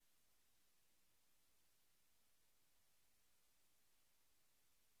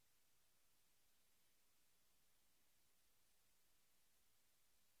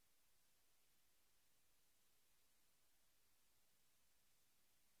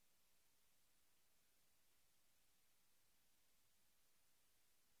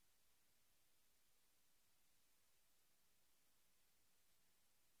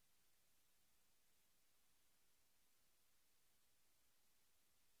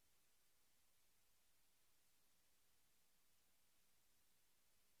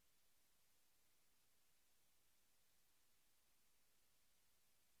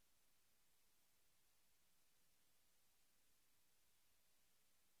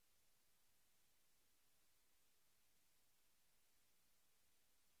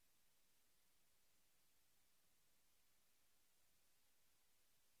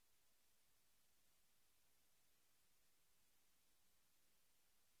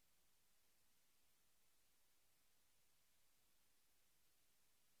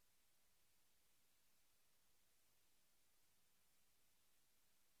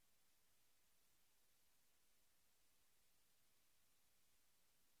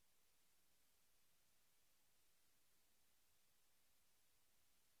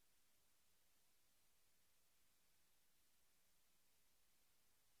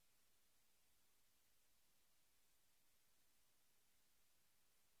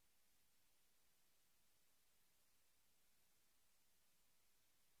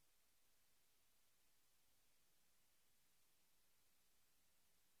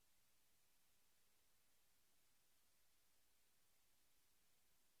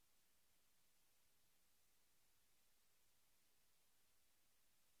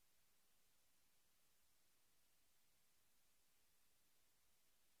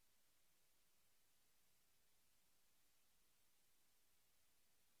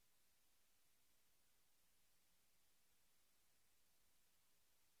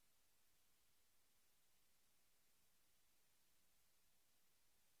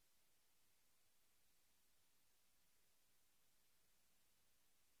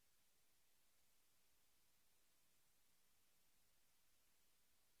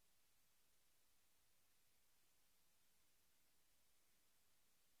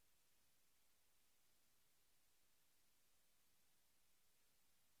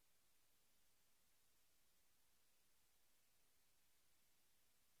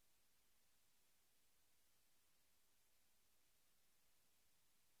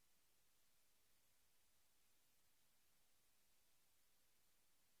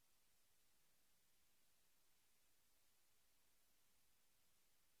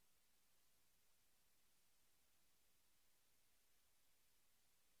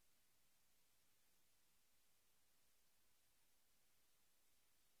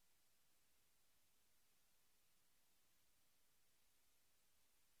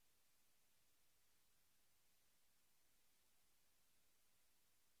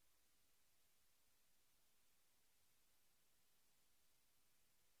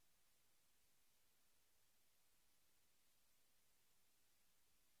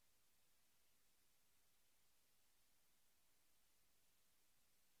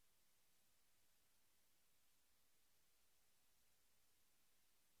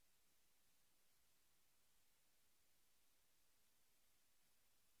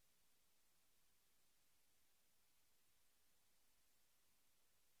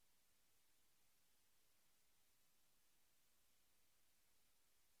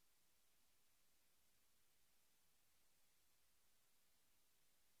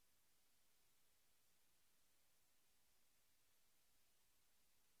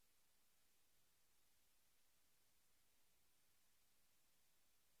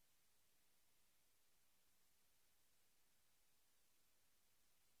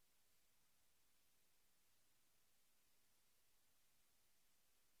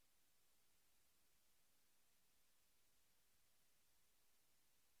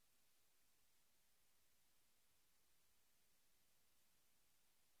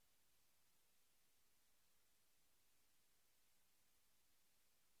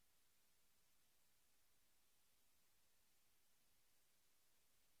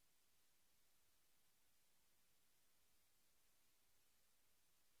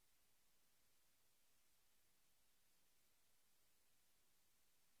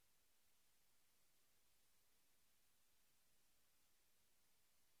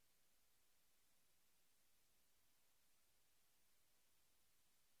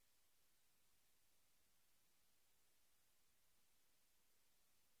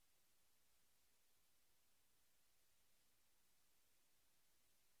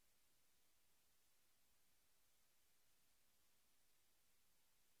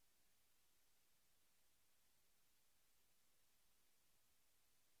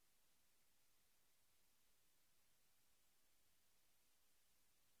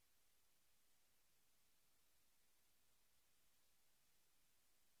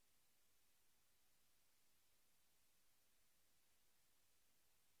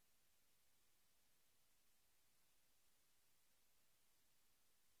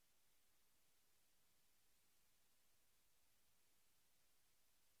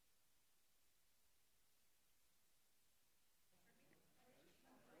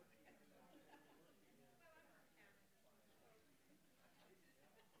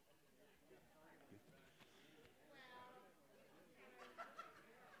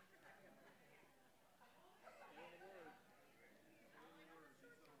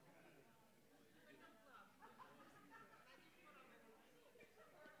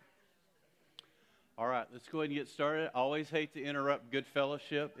All right, let's go ahead and get started. I always hate to interrupt good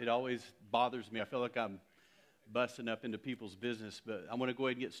fellowship. It always bothers me. I feel like I'm busting up into people's business, but I want to go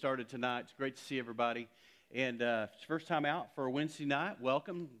ahead and get started tonight. It's great to see everybody. And it's first time out for a Wednesday night.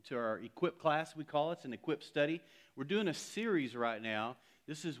 Welcome to our Equip class, we call it. It's an Equip study. We're doing a series right now.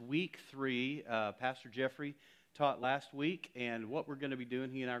 This is week 3. Pastor Jeffrey taught last week, and what we're going to be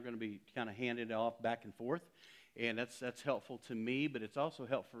doing, he and I are going to be kind of handing it off back and forth. And that's helpful to me, but it's also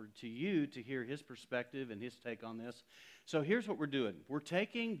helpful to you to hear his perspective and his take on this. So here's what we're doing. We're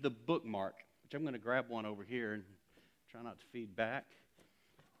taking the bookmark, which I'm going to grab one over here and try not to feed back.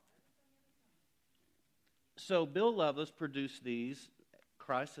 So Bill Loveless produced these,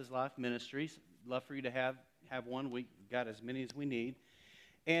 Christ as Life Ministries. Love for you to have one. We've got as many as we need.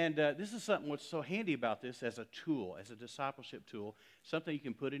 And this is something what's so handy about this as a tool, as a discipleship tool, something you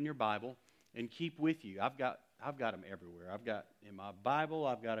can put in your Bible and keep with you. I've got them everywhere. I've got in my Bible.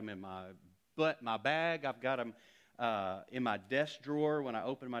 I've got them in my bag. I've got them in my desk drawer. When I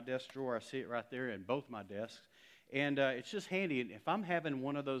open my desk drawer, I see it right there in both my desks. And it's just handy. And if I'm having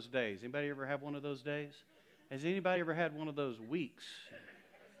one of those days, anybody ever have one of those days? Has anybody ever had one of those weeks?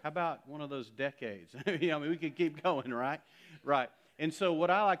 How about one of those decades? I mean, we could keep going, right? Right. And so what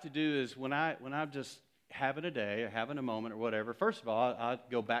I like to do is when I'm just having a day or having a moment or whatever, first of all, I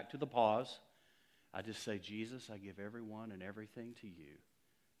go back to the pause. I just say, Jesus, I give everyone and everything to you.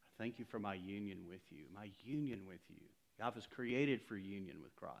 I thank you for my union with you, I was created for union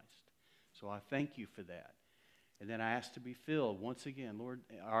with Christ. So I thank you for that. And then I ask to be filled once again, Lord,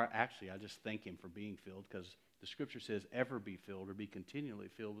 or actually I just thank him for being filled because the scripture says ever be filled or be continually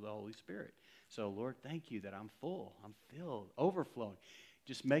filled with the Holy Spirit. So Lord, thank you that I'm full, I'm filled, overflowing.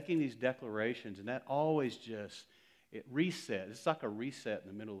 Just making these declarations, and that always just, it resets. It's like a reset in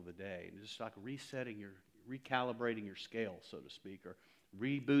the middle of the day. And it's just like recalibrating your scale, so to speak, or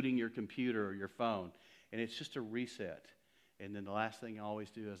rebooting your computer or your phone. And it's just a reset. And then the last thing I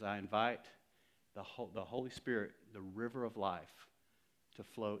always do is I invite the Holy Spirit, the river of life, to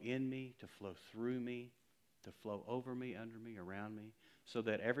flow in me, to flow through me, to flow over me, under me, around me, so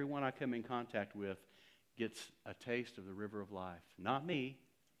that everyone I come in contact with gets a taste of the river of life. Not me,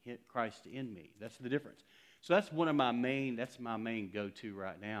 Christ in me. That's the difference. So that's my main go-to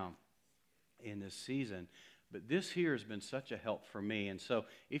right now in this season. But this here has been such a help for me. And so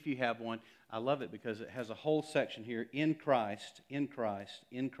if you have one, I love it because it has a whole section here, in Christ, in Christ,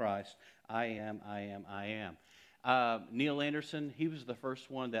 in Christ, I am. Neil Anderson, he was the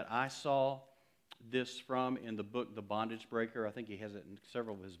first one that I saw this from in the book, The Bondage Breaker. I think he has it in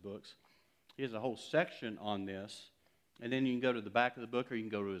several of his books. He has a whole section on this. And then you can go to the back of the book or you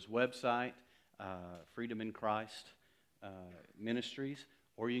can go to his website, Freedom in Christ Ministries,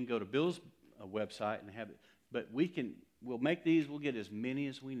 or you can go to Bill's website and have it. But we'll make these, we'll get as many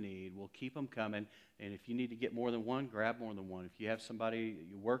as we need. We'll keep them coming. And if you need to get more than one, grab more than one. If you have somebody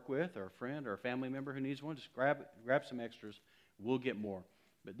you work with or a friend or a family member who needs one, just grab some extras. We'll get more.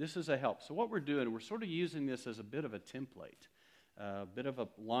 But this is a help. So what we're doing, we're sort of using this as a bit of a template, a bit of a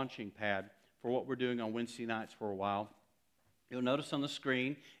launching pad for what we're doing on Wednesday nights for a while. You'll notice on the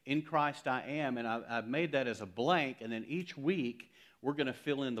screen, in Christ I am, and I've made that as a blank, and then each week we're going to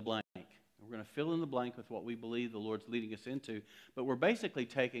fill in the blank. We're going to fill in the blank with what we believe the Lord's leading us into, but we're basically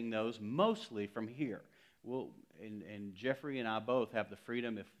taking those mostly from here. And Jeffrey and I both have the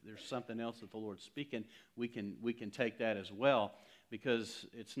freedom, if there's something else that the Lord's speaking, we can take that as well, because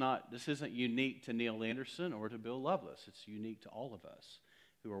this isn't unique to Neil Anderson or to Bill Loveless. It's unique to all of us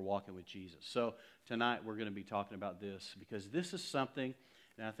who are walking with Jesus. So tonight we're going to be talking about this because this is something,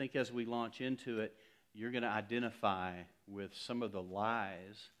 and I think as we launch into it, you're going to identify with some of the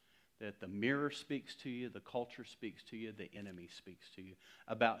lies that the mirror speaks to you, the culture speaks to you, the enemy speaks to you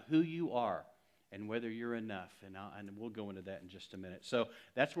about who you are and whether you're enough. And we'll go into that in just a minute. So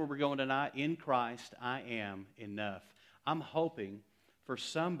that's where we're going tonight. In Christ, I am enough. I'm hoping for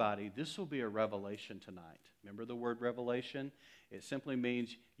somebody, this will be a revelation tonight. Remember the word revelation? It simply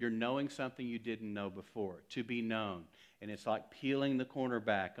means you're knowing something you didn't know before, to be known. And it's like peeling the corner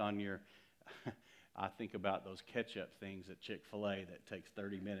back on your... I think about those ketchup things at Chick-fil-A that takes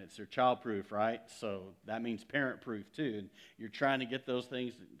 30 minutes. They're child-proof, right? So that means parent-proof, too. And you're trying to get those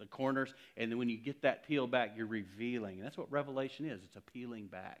things, the corners, and then when you get that peel back, you're revealing. And that's what revelation is. It's a peeling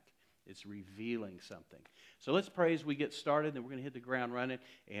back. It's revealing something. So let's pray as we get started, and we're going to hit the ground running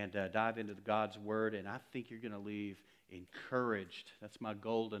and dive into God's Word. And I think you're going to leave encouraged. That's my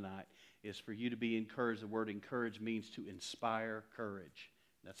goal tonight, is for you to be encouraged. The word encourage means to inspire courage.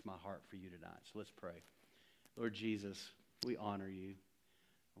 That's my heart for you tonight. So let's pray. Lord Jesus, we honor you.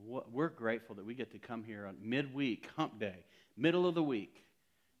 We're grateful that we get to come here on midweek, hump day, middle of the week,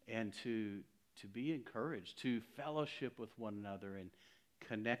 and to to be encouraged, to fellowship with one another and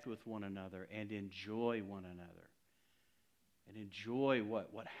connect with one another and enjoy one another. And enjoy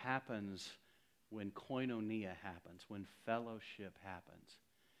what happens when koinonia happens, when fellowship happens.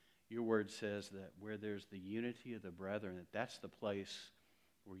 Your word says that where there's the unity of the brethren, that's the place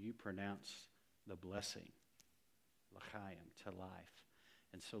where you pronounce the blessing, l'chaim, to life.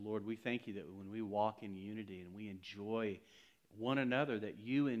 And so, Lord, we thank you that when we walk in unity and we enjoy one another, that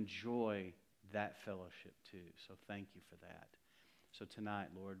you enjoy that fellowship too. So thank you for that. So tonight,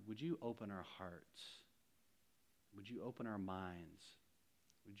 Lord, would you open our hearts? Would you open our minds?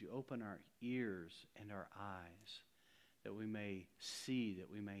 Would you open our ears and our eyes, that we may see,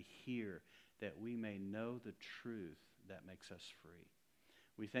 that we may hear, that we may know the truth that makes us free.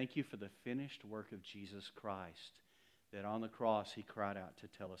 We thank you for the finished work of Jesus Christ, that on the cross he cried out to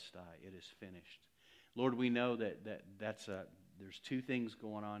telestai, it is finished. Lord, we know there's two things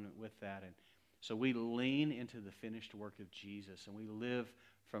going on with that, and so we lean into the finished work of Jesus, and we live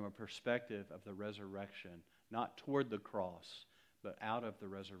from a perspective of the resurrection, not toward the cross, but out of the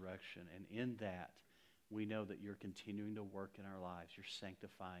resurrection. And in that, we know that you're continuing to work in our lives. You're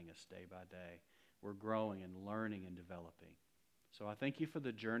sanctifying us day by day. We're growing and learning and developing. So I thank you for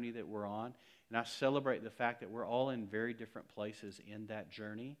the journey that we're on, and I celebrate the fact that we're all in very different places in that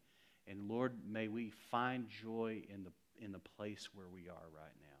journey. And Lord, may we find joy in the place where we are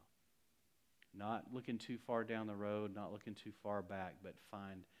right now. Not looking too far down the road, not looking too far back, but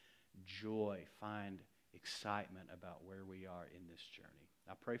find joy, find excitement about where we are in this journey.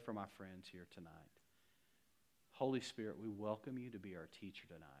 I pray for my friends here tonight. Holy Spirit, we welcome you to be our teacher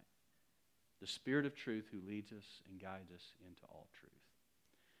tonight. The Spirit of truth who leads us and guides us into all truth.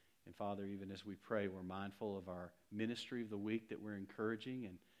 And Father, even as we pray, we're mindful of our ministry of the week that we're encouraging,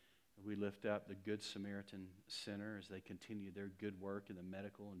 and we lift up the Good Samaritan Center as they continue their good work in the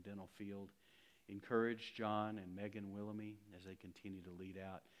medical and dental field. Encourage John and Megan Willamy as they continue to lead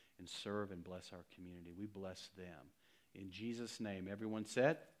out and serve and bless our community. We bless them. In Jesus' name, everyone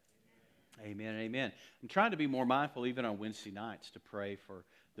said, amen and amen. I'm trying to be more mindful even on Wednesday nights to pray for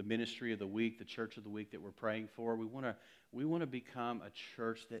the ministry of the week, the church of the week that we're praying for. We want to become a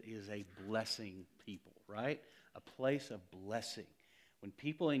church that is a blessing people, right? A place of blessing. When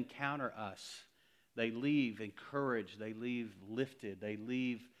people encounter us, they leave encouraged, they leave lifted, they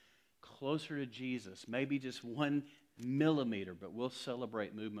leave closer to Jesus, maybe just 1 millimeter, but we'll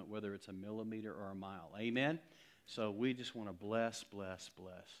celebrate movement whether it's a millimeter or a mile. Amen? So we just want to bless, bless,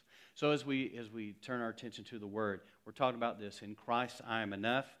 bless. So as we turn our attention to the Word, we're talking about this, in Christ I am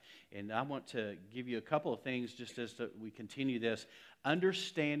enough, and I want to give you a couple of things just as we continue this.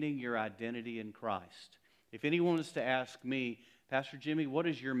 Understanding your identity in Christ. If anyone was to ask me, Pastor Jimmy, what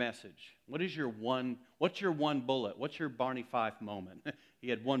is your message? What's your one bullet? What's your Barney Fife moment? He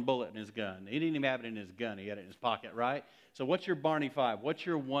had one bullet in his gun. He didn't even have it in his gun. He had it in his pocket, right? So what's your Barney Fife? What's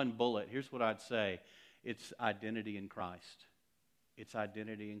your one bullet? Here's what I'd say. It's identity in Christ. It's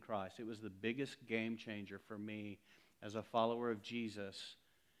identity in Christ. It was the biggest game changer for me as a follower of Jesus,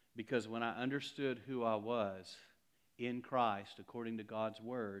 because when I understood who I was in Christ, according to God's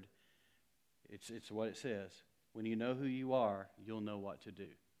Word, it's what it says. When you know who you are, you'll know what to do.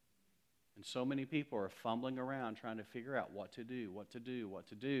 And so many people are fumbling around trying to figure out what to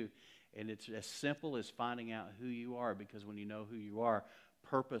do. And it's as simple as finding out who you are, because when you know who you are,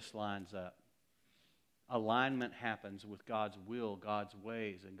 purpose lines up. Alignment happens with God's will, God's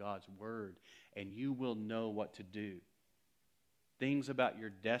ways, and God's Word, and you will know what to do. Things about your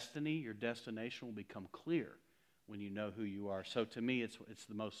destiny, your destination will become clear when you know who you are. So to me,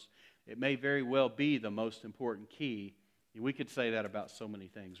 it may very well be the most important key. We could say that about so many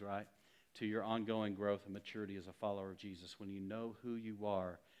things, right? To your ongoing growth and maturity as a follower of Jesus. When you know who you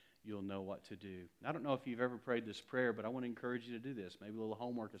are, you'll know what to do. I don't know if you've ever prayed this prayer, but I want to encourage you to do this. Maybe a little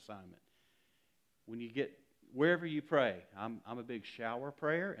homework assignment. When you get, wherever you pray, I'm a big shower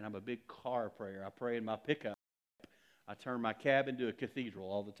prayer and I'm a big car prayer. I pray in my pickup. I turn my cab into a cathedral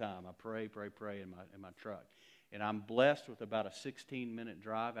all the time. I pray in my truck. And I'm blessed with about a 16-minute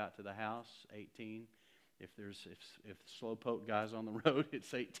drive out to the house, 18. If slowpoke guys on the road,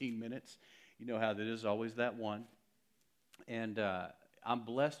 it's 18 minutes. You know how that is, always that one. And I'm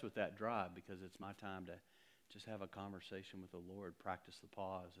blessed with that drive because it's my time to just have a conversation with the Lord, practice the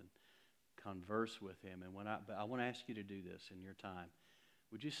pause, and converse with Him. And but I want to ask you to do this in your time.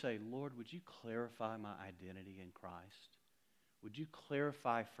 Would you say, Lord, would you clarify my identity in Christ? Would you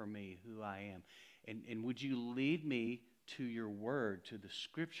clarify for me who I am? And would you lead me to your Word, to the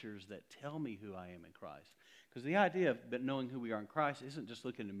Scriptures that tell me who I am in Christ? Because the idea of knowing who we are in Christ isn't just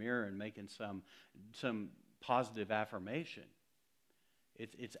looking in the mirror and making some positive affirmation.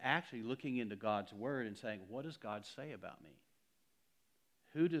 It's actually looking into God's Word and saying, what does God say about me?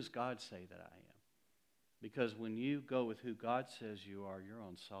 Who does God say that I am? Because when you go with who God says you are, you're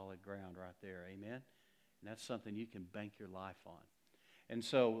on solid ground right there. Amen? And that's something you can bank your life on. And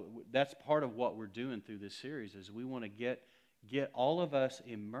so that's part of what we're doing through this series is we want to get all of us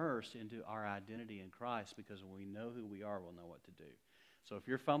immersed into our identity in Christ, because when we know who we are, we'll know what to do. So if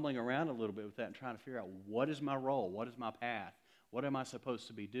you're fumbling around a little bit with that and trying to figure out what is my role, what is my path, what am I supposed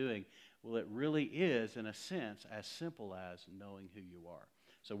to be doing, well, it really is, in a sense, as simple as knowing who you are.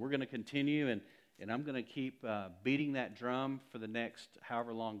 So we're going to continue, and I'm going to keep beating that drum for the next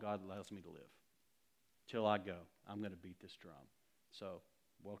however long God allows me to live. Till I go, I'm going to beat this drum. So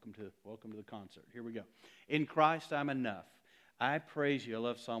welcome to the concert. Here we go. In Christ I'm enough. I praise you. I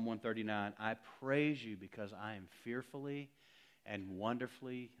love Psalm 139. I praise you because I am fearfully and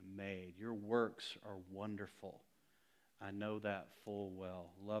wonderfully made. Your works are wonderful. I know that full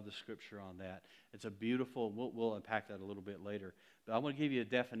well. Love the scripture on that. It's a beautiful, we'll unpack that a little bit later. But I want to give you a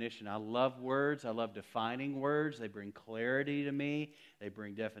definition. I love words. I love defining words. They bring clarity to me. They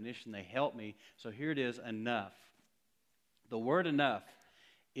bring definition. They help me. So here it is, enough. The word enough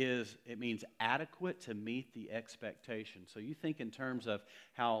it means adequate to meet the expectation. So you think in terms of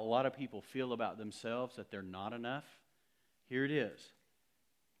how a lot of people feel about themselves, that they're not enough. Here it is.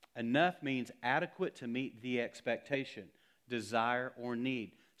 Enough means adequate to meet the expectation, desire, or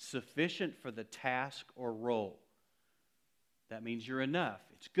need. Sufficient for the task or role. That means you're enough.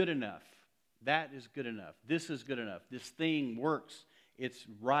 It's good enough. That is good enough. This is good enough. This thing works. It's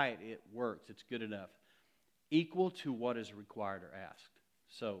right. It works. It's good enough. Equal to what is required or asked.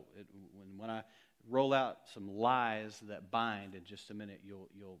 So when I roll out some lies that bind in just a minute,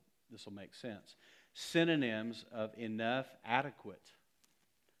 this will make sense. Synonyms of enough, adequate,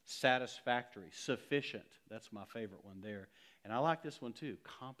 satisfactory, sufficient. That's my favorite one there. And I like this one too.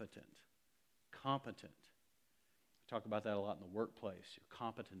 Competent. Competent. We talk about that a lot in the workplace. Your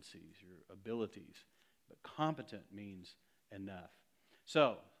competencies, your abilities. But competent means enough.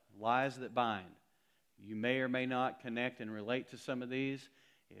 So, lies that bind. You may or may not connect and relate to some of these.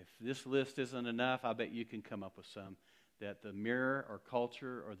 If this list isn't enough, I bet you can come up with some that the mirror or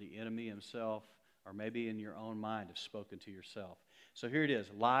culture or the enemy himself, or maybe in your own mind, have spoken to yourself. So here it is,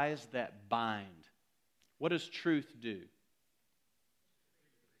 lies that bind. What does truth do?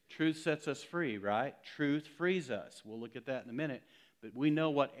 Truth sets us free, right? Truth frees us. We'll look at that in a minute. But we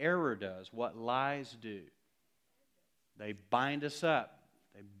know what error does, what lies do. They bind us up.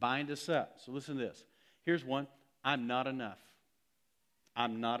 They bind us up. So listen to this. Here's one. I'm not enough.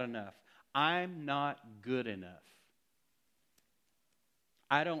 I'm not enough. I'm not good enough.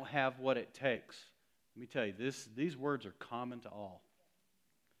 I don't have what it takes. Let me tell you, these words are common to all.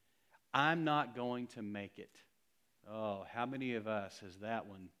 I'm not going to make it. Oh, how many of us has that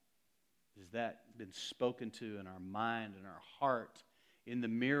been spoken to in our mind and our heart? In the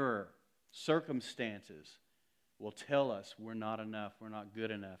mirror, circumstances will tell us we're not enough, we're not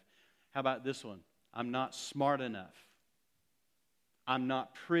good enough. How about this one? I'm not smart enough. I'm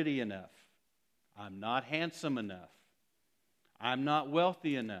not pretty enough. I'm not handsome enough. I'm not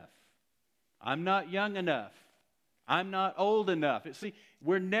wealthy enough. I'm not young enough. I'm not old enough. See,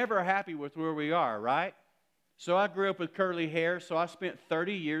 we're never happy with where we are, right? So I grew up with curly hair, so I spent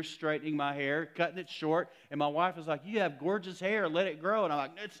 30 years straightening my hair, cutting it short, and my wife was like, you have gorgeous hair, let it grow. And I'm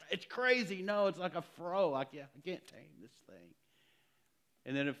like, it's crazy. No, it's like a fro. I can't tame this thing.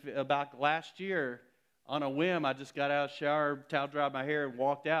 And then about last year, on a whim, I just got out of the shower, towel dried my hair, and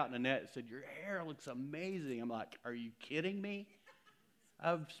walked out, and Annette said, your hair looks amazing. I'm like, are you kidding me?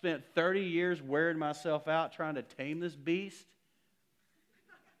 I've spent 30 years wearing myself out trying to tame this beast.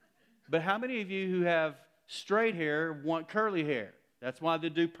 But how many of you who have straight hair want curly hair? That's why they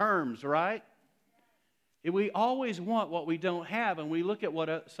do perms, right? We always want what we don't have, and we look at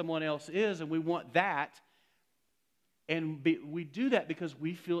what someone else is, and we want that. And we do that because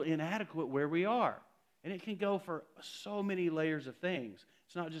we feel inadequate where we are. And it can go for so many layers of things.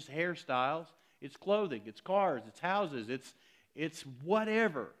 It's not just hairstyles. It's clothing. It's cars. It's houses. It's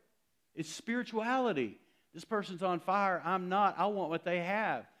whatever. It's spirituality. This person's on fire. I'm not. I want what they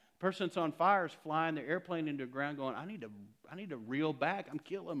have. The person that's on fire is flying their airplane into the ground going, I need to reel back. I'm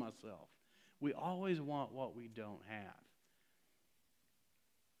killing myself. We always want what we don't have.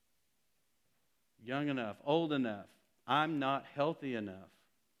 Young enough. Old enough. I'm not healthy enough.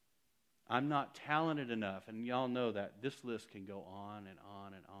 I'm not talented enough. And y'all know that this list can go on and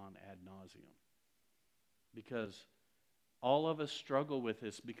on and on ad nauseum. Because all of us struggle with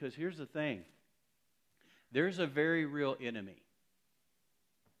this. Because here's the thing. There's a very real enemy.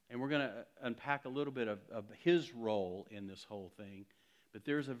 And we're going to unpack a little bit of his role in this whole thing. But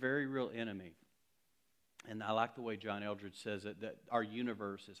there's a very real enemy. And I like the way John Eldredge says it, that our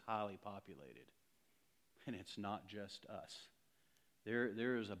universe is highly populated. And it's not just us.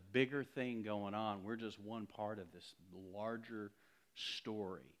 There is a bigger thing going on. We're just one part of this larger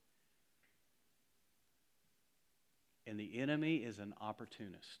story. And the enemy is an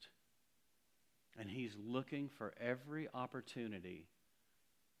opportunist. And he's looking for every opportunity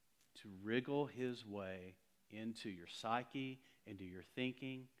to wriggle his way into your psyche, into your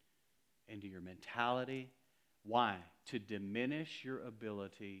thinking, into your mentality. Why? To diminish your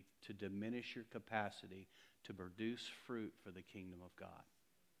ability, to diminish your capacity to produce fruit for the kingdom of God.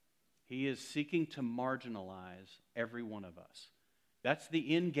 He is seeking to marginalize every one of us. That's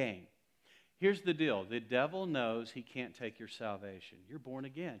the end game. Here's the deal. The devil knows he can't take your salvation. You're born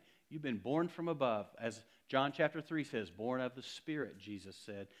again. You've been born from above. As John chapter 3 says, born of the Spirit, Jesus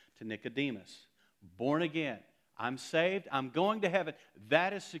said to Nicodemus. Born again. I'm saved. I'm going to heaven.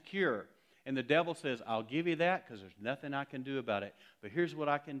 That is secure. And the devil says, I'll give you that because there's nothing I can do about it. But here's what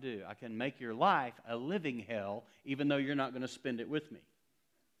I can do. I can make your life a living hell, even though you're not going to spend it with me.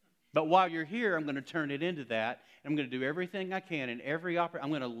 But while you're here, I'm going to turn it into that. And I'm going to do everything I can in every I'm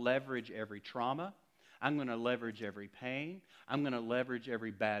going to leverage every trauma. I'm going to leverage every pain. I'm going to leverage every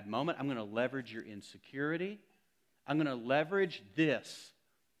bad moment. I'm going to leverage your insecurity. I'm going to leverage this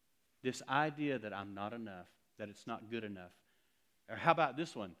idea that I'm not enough, that it's not good enough. Or how about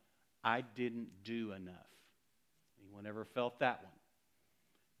this one? I didn't do enough. Anyone ever felt that one?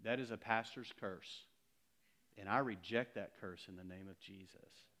 That is a pastor's curse. And I reject that curse in the name of Jesus.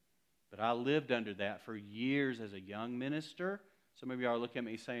 But I lived under that for years as a young minister. Some of you are looking at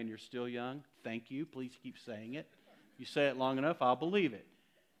me saying you're still young. Thank you. Please keep saying it. If you say it long enough, I'll believe it.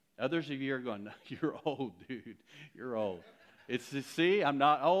 Others of you are going, no, you're old, dude. You're old. See, I'm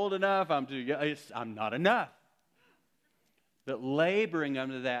not old enough. I'm too young. I'm not enough. But laboring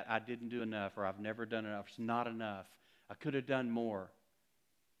under that, I didn't do enough, or I've never done enough. It's not enough. I could have done more.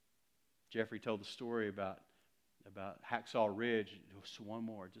 Jeffrey told the story about Hacksaw Ridge. Just one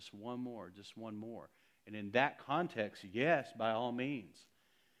more, just one more, just one more. And in that context, yes, by all means.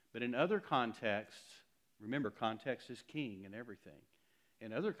 But in other contexts, remember, context is king in everything.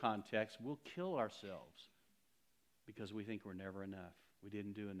 In other contexts, we'll kill ourselves because we think we're never enough. We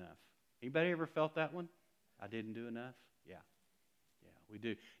didn't do enough. Anybody ever felt that one? I didn't do enough? Yeah. Yeah, we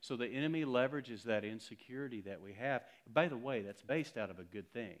do. So the enemy leverages that insecurity that we have. By the way, that's based out of a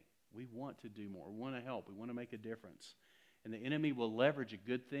good thing. We want to do more. We want to help. We want to make a difference. And the enemy will leverage a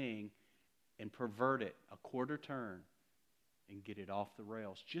good thing and pervert it a quarter turn and get it off the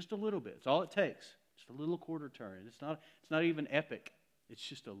rails. Just a little bit. It's all it takes. Just a little quarter turn. And it's not even epic. It's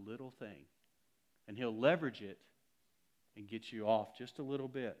just a little thing. And he'll leverage it and get you off just a little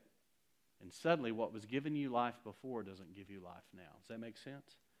bit. And suddenly what was giving you life before doesn't give you life now. Does that make sense?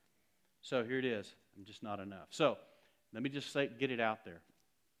 So here it is. I'm just not enough. So let me just get it out there.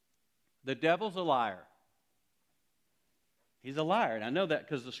 The devil's a liar. He's a liar. And I know that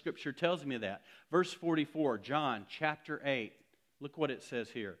because the scripture tells me that. Verse 44, John chapter 8. Look what it says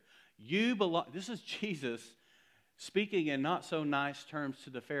here. You belong. This is Jesus speaking in not so nice terms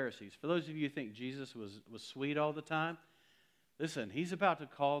to the Pharisees. For those of you who think Jesus was sweet all the time, listen, he's about to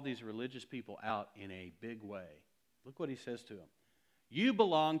call these religious people out in a big way. Look what he says to them. You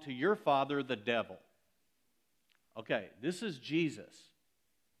belong to your father, the devil. Okay, this is Jesus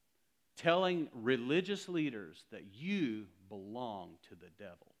telling religious leaders that you belong to the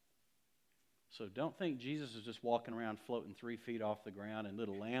devil. So don't think Jesus is just walking around floating 3 feet off the ground and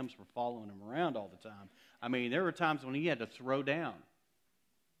little lambs were following him around all the time. I mean, there were times when he had to throw down.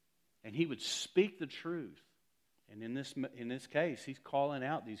 And he would speak the truth. And in this case, he's calling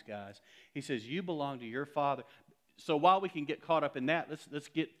out these guys. He says, you belong to your father. So while we can get caught up in that,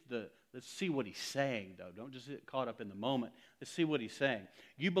 let's see what he's saying, though. Don't just get caught up in the moment. Let's see what he's saying.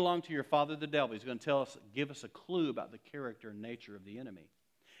 You belong to your father, the devil. He's going to give us a clue about the character and nature of the enemy.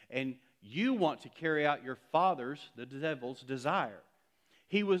 And you want to carry out your father's, the devil's, desire.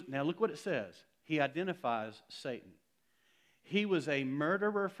 Now look what it says. He identifies Satan. He was a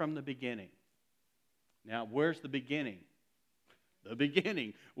murderer from the beginning. Now, where's the beginning? The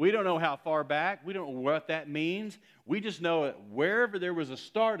beginning. We don't know how far back. We don't know what that means. We just know that wherever there was a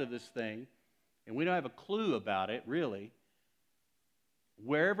start of this thing, and we don't have a clue about it, really,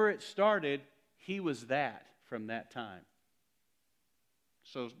 wherever it started, he was that from that time.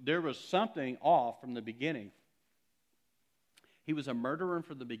 So there was something off from the beginning. He was a murderer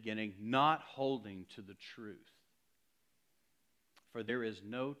from the beginning, not holding to the truth. For there is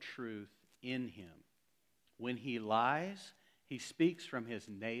no truth in him. When he lies, he speaks from his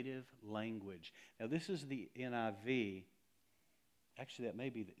native language. Now, this is the NIV. Actually, that may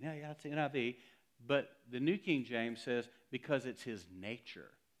be, it's the NIV. But the New King James says, because it's his nature.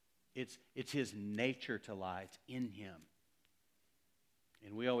 It's his nature to lie. It's in him.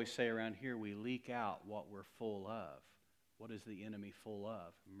 And we always say around here, we leak out what we're full of. What is the enemy full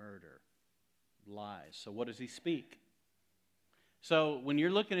of? Murder, lies. So what does he speak? So when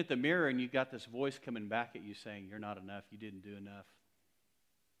you're looking at the mirror and you've got this voice coming back at you saying, you're not enough, you didn't do enough.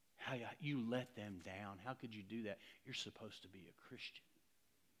 How you let them down. How could you do that? You're supposed to be a Christian.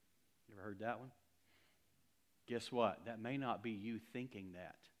 You ever heard that one? Guess what? That may not be you thinking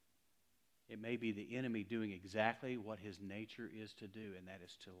that. It may be the enemy doing exactly what his nature is to do, and that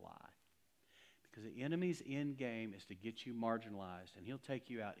is to lie. Because the enemy's end game is to get you marginalized, and he'll take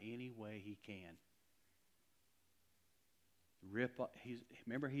you out any way he can.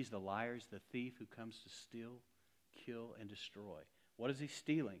 Remember, he's the liar, he's the thief who comes to steal, kill, and destroy. What is he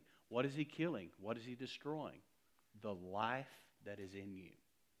stealing? What is he killing? What is he destroying? The life that is in you.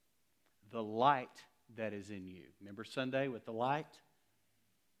 The light that is in you. Remember Sunday with the light?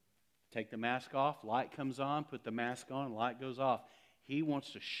 Take the mask off, light comes on, put the mask on, light goes off. He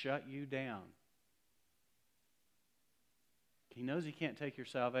wants to shut you down. He knows he can't take your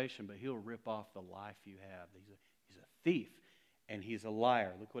salvation, but he'll rip off the life you have. He's a thief, and he's a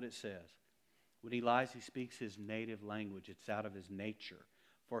liar. Look what it says. When he lies, he speaks his native language. It's out of his nature.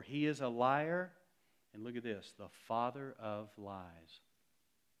 For he is a liar, and look at this, the father of lies.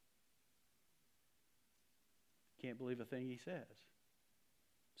 Can't believe a thing he says.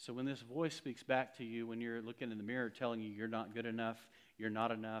 So when this voice speaks back to you when you're looking in the mirror telling you you're not good enough, you're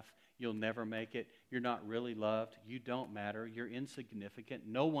not enough, you'll never make it, you're not really loved, you don't matter, you're insignificant,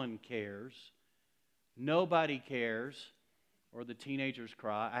 no one cares, nobody cares, or the teenagers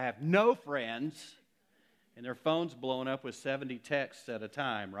cry, I have no friends, and their phone's blowing up with 70 texts at a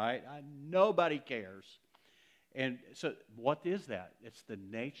time, right? Nobody cares. And so what is that? It's the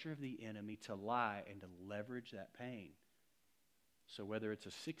nature of the enemy to lie and to leverage that pain. So whether it's a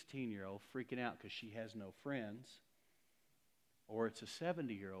 16-year-old freaking out because she has no friends, or it's a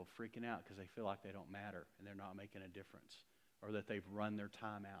 70-year-old freaking out because they feel like they don't matter and they're not making a difference, or that they've run their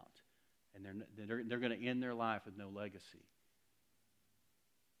time out and they're going to end their life with no legacy.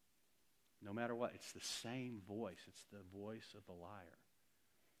 No matter what, it's the same voice. It's the voice of the liar.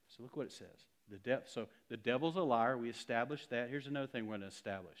 So look what it says. So the devil's a liar. We established that. Here's another thing we're going to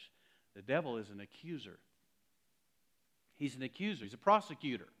establish. The devil is an accuser. He's an accuser. He's a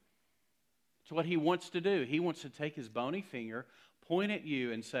prosecutor. It's what he wants to do. He wants to take his bony finger, point at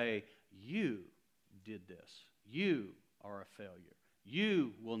you, and say, you did this. You are a failure.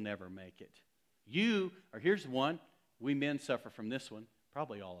 You will never make it. Here's one. We men suffer from this one.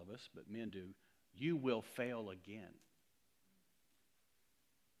 Probably all of us, but men do. You will fail again.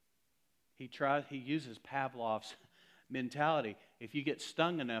 He uses Pavlov's mentality. If you get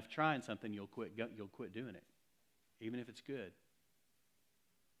stung enough trying something, you'll quit doing it, even if it's good.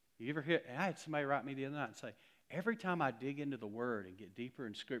 You ever hear? I had somebody write me the other night and say, every time I dig into the Word and get deeper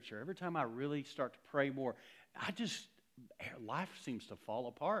in Scripture, every time I really start to pray more, life seems to fall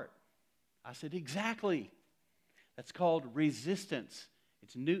apart. I said, exactly. That's called resistance.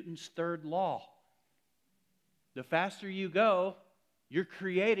 It's Newton's third law. The faster you go, you're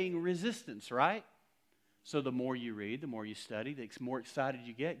creating resistance, right? So the more you read, the more you study, the more excited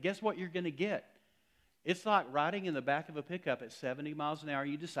you get. Guess what you're going to get? It's like riding in the back of a pickup at 70 miles an hour.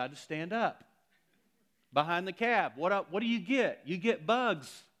 You decide to stand up behind the cab. What do you get? You get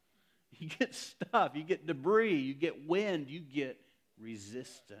bugs. You get stuff. You get debris. You get wind. You get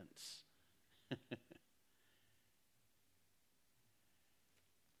resistance.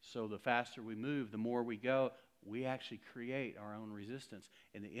 So the faster we move, the more we go, we actually create our own resistance.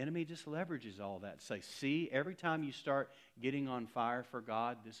 And the enemy just leverages all that to say, see, every time you start getting on fire for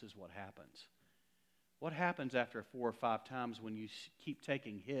God, this is what happens. What happens after 4 or 5 times when you keep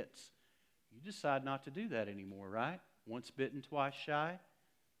taking hits? You decide not to do that anymore, right? Once bitten, twice shy.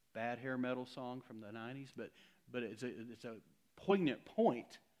 Bad hair metal song from the 90s, but it's a poignant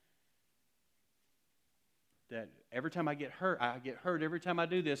point that every time I get hurt every time I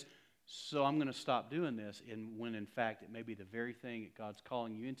do this, so I'm going to stop doing this, and when in fact it may be the very thing that God's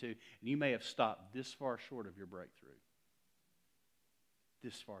calling you into, and you may have stopped this far short of your breakthrough.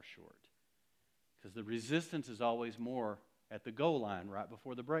 This far short. Because the resistance is always more at the goal line, right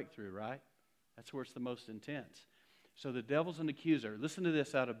before the breakthrough, right? That's where it's the most intense. So the devil's an accuser. Listen to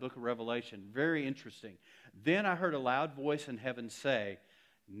this out of book of Revelation. Very interesting. Then I heard a loud voice in heaven say,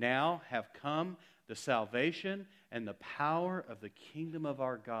 now have come the salvation and the power of the kingdom of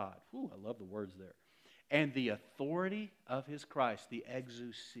our God. Whew, I love the words there. And the authority of his Christ, the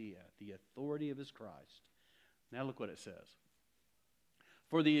exousia, the authority of his Christ. Now look what it says.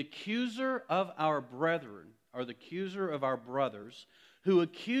 For the accuser of our brethren, or the accuser of our brothers, who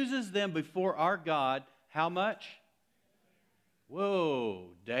accuses them before our God, how much? Whoa,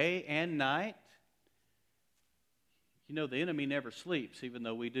 day and night? You know, the enemy never sleeps, even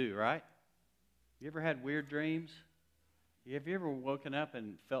though we do, right? You ever had weird dreams? Have you ever woken up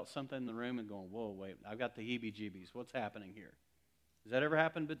and felt something in the room and going, whoa, wait, I've got the heebie-jeebies. What's happening here? Has that ever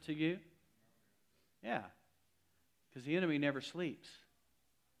happened to you? Yeah, because the enemy never sleeps.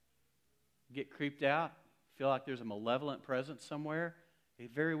 Get creeped out, feel like there's a malevolent presence somewhere.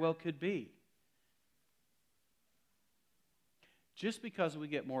 It very well could be. Just because we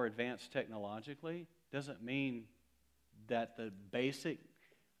get more advanced technologically doesn't mean that the basic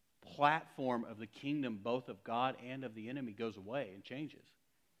platform of the kingdom, both of God and of the enemy, goes away and changes.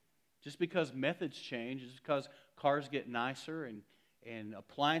 Just because methods change, just because cars get nicer and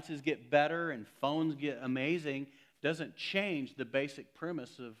appliances get better and phones get amazing, doesn't change the basic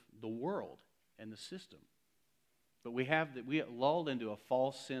premise of the world and the system. But we get lulled into a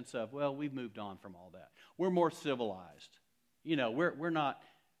false sense of, well, we've moved on from all that. We're more civilized. You know, we're not,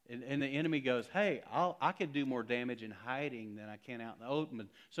 and the enemy goes, hey, I could do more damage in hiding than I can out in the open.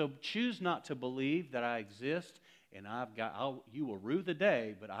 So choose not to believe that I exist, and you will rue the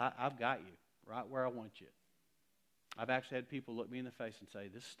day, but I've got you right where I want you. I've actually had people look me in the face and say,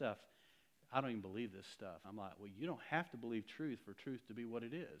 this stuff, I don't even believe this stuff. I'm like, well, you don't have to believe truth for truth to be what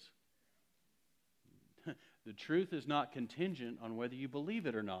it is. The truth is not contingent on whether you believe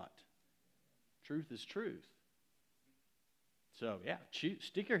it or not. Truth is truth. So, yeah,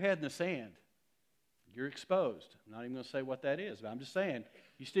 stick your head in the sand. You're exposed. I'm not even going to say what that is, but I'm just saying,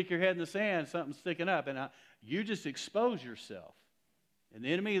 you stick your head in the sand, something's sticking up, and you just expose yourself. And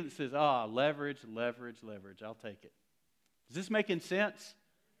the enemy says, leverage, leverage, leverage. I'll take it. Is this making sense?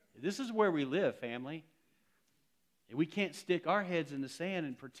 This is where we live, family. And we can't stick our heads in the sand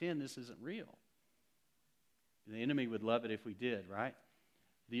and pretend this isn't real. And the enemy would love it if we did, right?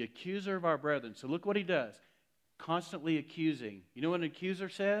 The accuser of our brethren. So look what he does. Constantly accusing. You know what an accuser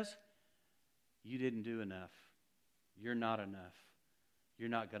says? You didn't do enough. You're not enough. You're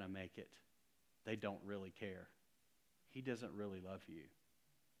not going to make it. They don't really care. He doesn't really love you.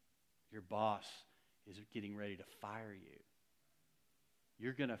 Your boss is getting ready to fire you.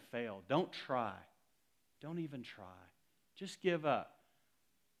 You're going to fail. Don't try. Don't even try. Just give up.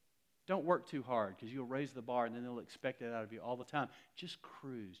 Don't work too hard because you'll raise the bar and then they'll expect it out of you all the time. Just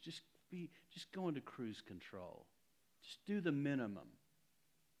cruise. Just go into cruise control. Just do the minimum.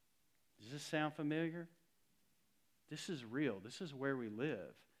 Does this sound familiar? This is real. This is where we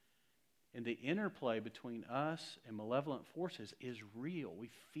live. And the interplay between us and malevolent forces is real. We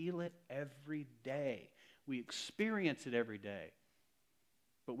feel it every day. We experience it every day.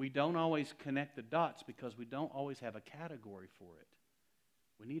 But we don't always connect the dots because we don't always have a category for it.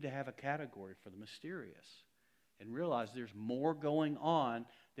 We need to have a category for the mysterious and realize there's more going on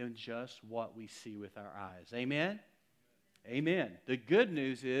than just what we see with our eyes. Amen? Amen. The good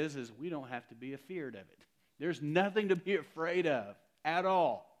news is we don't have to be afeared of it. There's nothing to be afraid of at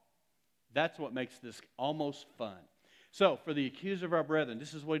all. That's what makes this almost fun. So, for the accuser of our brethren,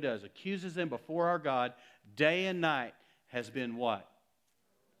 this is what he does. Accuses them before our God day and night has been what?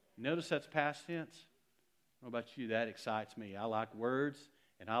 Notice that's past tense. I don't know about you, that excites me. I like words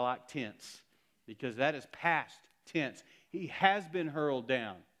and I like tense because that is past tense. He has been hurled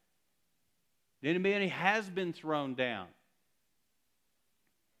down. The enemy has been thrown down.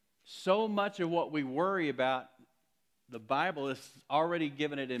 So much of what we worry about, the Bible has already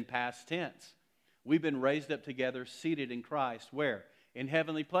given it in past tense. We've been raised up together, seated in Christ. Where? In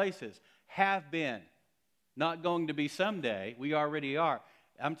heavenly places. Have been. Not going to be someday. We already are.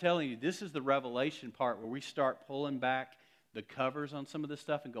 I'm telling you, this is the revelation part where we start pulling back the covers on some of this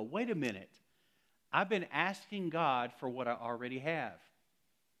stuff and go, wait a minute. I've been asking God for what I already have.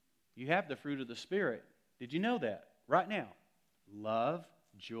 You have the fruit of the Spirit. Did you know that? Right now. Love,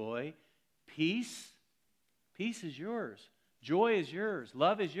 joy, peace. Peace is yours. Joy is yours.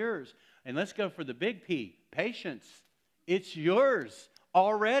 Love is yours. And let's go for the big P. Patience. It's yours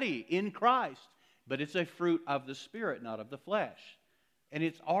already in Christ. But it's a fruit of the Spirit, not of the flesh. And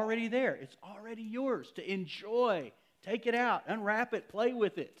it's already there. It's already yours to enjoy. Take it out. Unwrap it. Play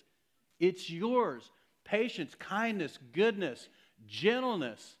with it. It's yours. Patience, kindness, goodness,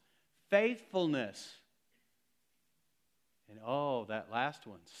 gentleness, faithfulness. And that last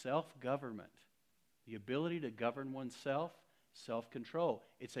one, self-government. The ability to govern oneself, self-control.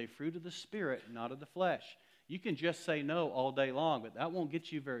 It's a fruit of the Spirit, not of the flesh. You can just say no all day long, but that won't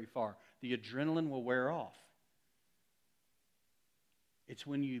get you very far. The adrenaline will wear off. It's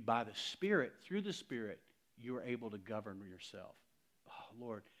when you, by the Spirit, through the Spirit, you are able to govern yourself. Oh,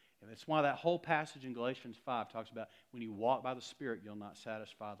 Lord. And that's why that whole passage in Galatians 5 talks about when you walk by the Spirit, you'll not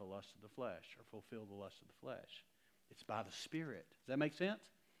satisfy the lust of the flesh or fulfill the lust of the flesh. It's by the Spirit. Does that make sense?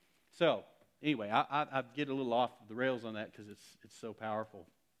 So, anyway, I get a little off the rails on that because it's so powerful.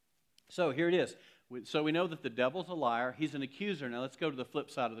 So, here it is. So, we know that the devil's a liar. He's an accuser. Now, let's go to the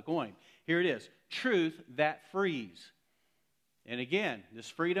flip side of the coin. Here it is. Truth that frees. And again, this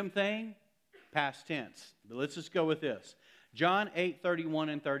freedom thing, past tense. But let's just go with this. John 8:31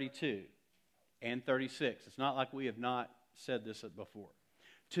 and 32 and 36. It's not like we have not said this before.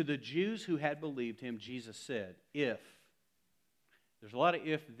 To the Jews who had believed him, Jesus said, if. There's a lot of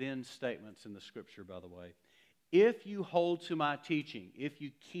if-then statements in the Scripture, by the way. If you hold to my teaching, if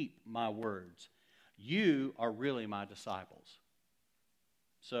you keep my words, you are really my disciples.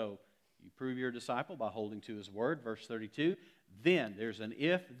 So, you prove you're a disciple by holding to his word. Verse 32. Then, there's an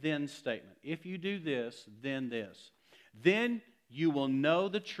if-then statement. If you do this, then this. Then you will know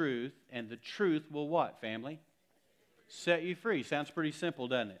the truth, and the truth will what, family? Set you free. Sounds pretty simple,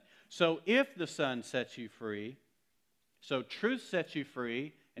 doesn't it? So if the Son sets you free, so truth sets you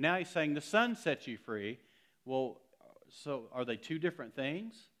free, and now he's saying the Son sets you free. Well, so are they two different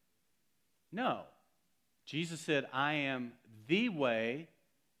things? No. Jesus said, I am the way,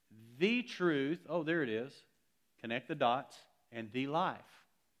 the truth, oh, there it is, connect the dots, and the life.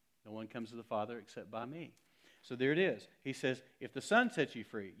 No one comes to the Father except by me. So there it is. He says, if the Son sets you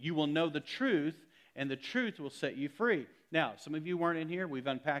free, you will know the truth, and the truth will set you free. Now, some of you weren't in here. We've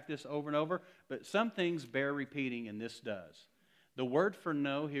unpacked this over and over, but some things bear repeating, and this does. The word for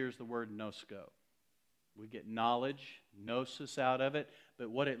know here is the word nosko. We get knowledge, gnosis out of it, but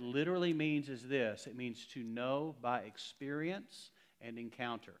what it literally means is this. It means to know by experience and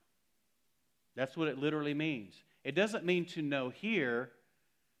encounter. That's what it literally means. It doesn't mean to know here.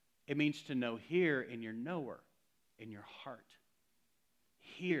 It means to know here in your knower, in your heart.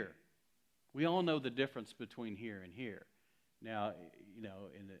 Here. We all know the difference between here and here. Now, you know,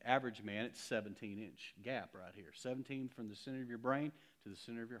 in the average man, it's 17-inch gap right here. 17 from the center of your brain to the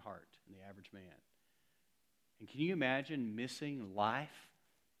center of your heart in the average man. And can you imagine missing life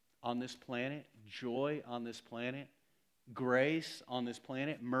on this planet, joy on this planet, grace on this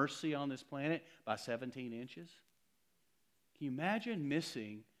planet, mercy on this planet by 17 inches? Can you imagine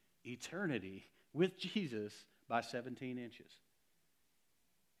missing eternity with Jesus by 17 inches?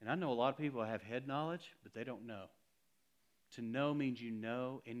 And I know a lot of people have head knowledge, but they don't know. To know means you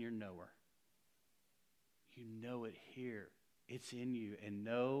know in your knower. You know it here. It's in you. And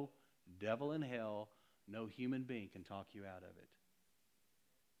no devil in hell, no human being can talk you out of it.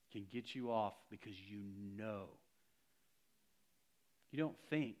 Can get you off because you know. You don't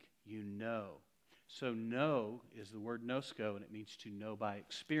think, you know. So know is the word nosko, and it means to know by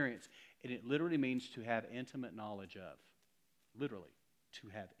experience. And it literally means to have intimate knowledge of. Literally, to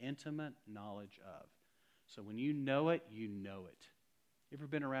have intimate knowledge of. So when you know it, you know it. You ever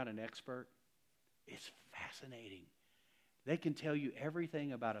been around an expert? It's fascinating. They can tell you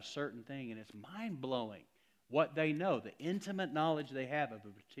everything about a certain thing, and it's mind-blowing what they know, the intimate knowledge they have of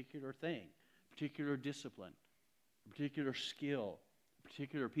a particular thing, particular discipline, a particular skill, a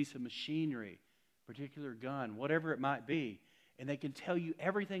particular piece of machinery, particular gun, whatever it might be. And they can tell you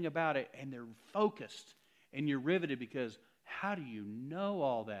everything about it, and they're focused, and you're riveted because how do you know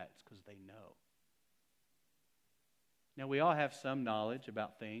all that? It's because they know. Now, we all have some knowledge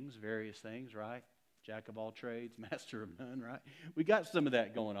about things, various things, right? Jack of all trades, master of none, right? We got some of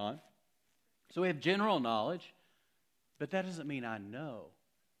that going on. So we have general knowledge, but that doesn't mean I know.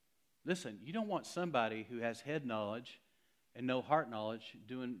 Listen, you don't want somebody who has head knowledge and no heart knowledge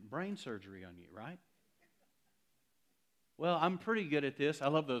doing brain surgery on you, right? Well, I'm pretty good at this. I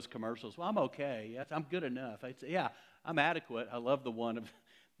love those commercials. Well, I'm okay. Yes, I'm good enough. Yeah, I'm adequate. I love the one of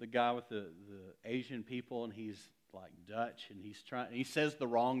the guy with the Asian people, and he's like Dutch, and he says the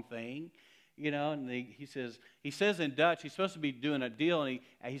wrong thing, you know, and he says in Dutch, he's supposed to be doing a deal, and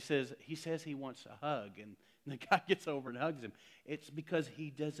he says he wants a hug, and the guy gets over and hugs him. It's because he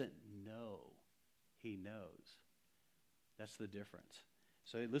doesn't know. He knows. That's the difference.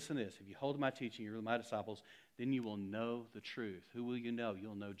 So listen to this. If you hold my teaching, you're my disciples, then you will know the truth. Who will you know?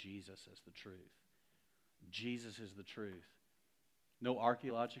 You'll know Jesus as the truth. Jesus is the truth. No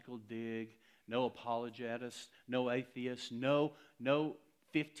archaeological dig, no apologetists, no atheists, no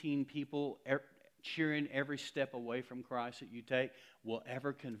 15 people cheering every step away from Christ that you take will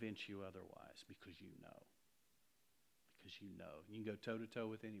ever convince you otherwise because you know. Because you know. You can go toe-to-toe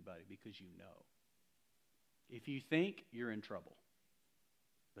with anybody because you know. If you think, you're in trouble.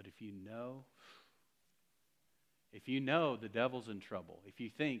 But if you know, the devil's in trouble. If you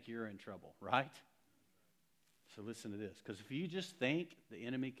think, you're in trouble, right? So listen to this, because if you just think, the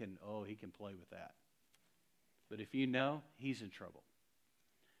enemy can, he can play with that. But if you know, he's in trouble.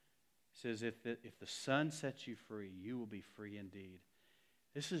 It says, if the Son sets you free, you will be free indeed.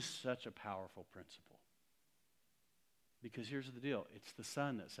 This is such a powerful principle. Because here's the deal. It's the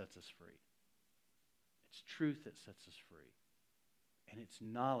Son that sets us free. It's truth that sets us free. And it's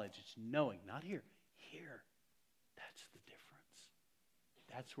knowledge, it's knowing, not here. Here. That's the difference.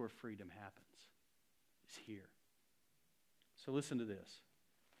 That's where freedom happens. It's here. So listen to this.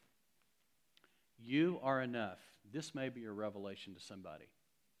 You are enough. This may be a revelation to somebody.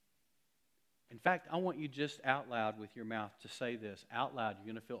 In fact, I want you just out loud with your mouth to say this. Out loud.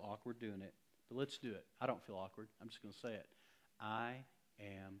 You're going to feel awkward doing it. But let's do it. I don't feel awkward. I'm just going to say it. I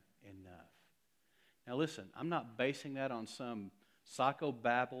am enough. Now listen, I'm not basing that on some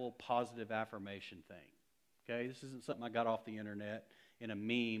psychobabble positive affirmation thing. Okay? This isn't something I got off the internet in a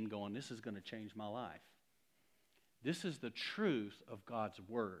meme going, this is going to change my life. This is the truth of God's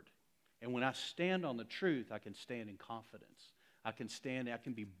Word. And when I stand on the truth, I can stand in confidence. I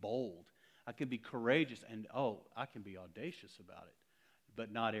can be bold. I can be courageous, and I can be audacious about it,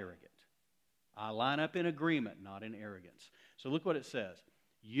 but not arrogant. I line up in agreement, not in arrogance. So look what it says.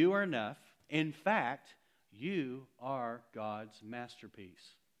 You are enough. In fact, you are God's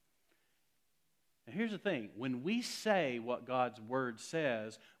masterpiece. Now here's the thing. When we say what God's Word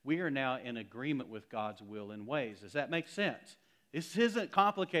says, we are now in agreement with God's will and ways. Does that make sense? This isn't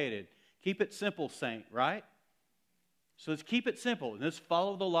complicated. Keep it simple, saint, right? So let's keep it simple and let's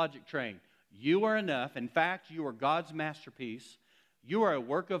follow the logic train. You are enough. In fact, you are God's masterpiece. You are a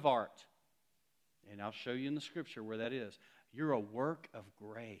work of art. And I'll show you in the Scripture where that is. You're a work of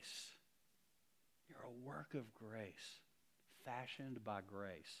grace. You're a work of grace, fashioned by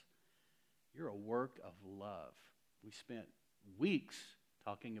grace. You're a work of love. We spent weeks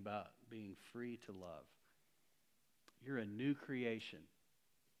talking about being free to love. You're a new creation.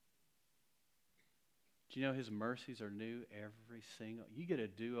 Do you know His mercies are new every single... You get a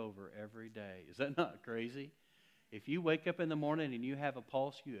do-over every day. Is that not crazy? If you wake up in the morning and you have a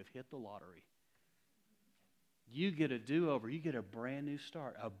pulse, you have hit the lottery. You get a do-over. You get a brand new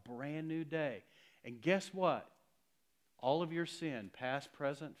start, a brand new day. And guess what? All of your sin, past,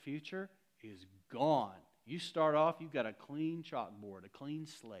 present, future, is gone. You start off, you've got a clean chalkboard, a clean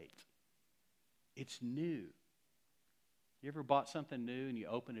slate. It's new. You ever bought something new and you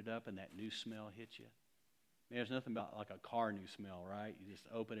open it up and that new smell hits you? Man, there's nothing about like a car new smell, right? You just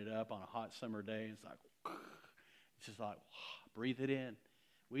open it up on a hot summer day and it's just like, breathe it in.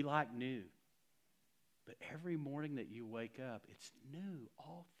 We like new. But every morning that you wake up, it's new.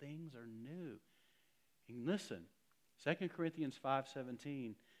 All things are new. And listen, 2 Corinthians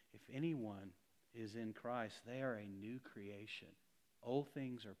 5:17, if anyone is in Christ, they are a new creation. Old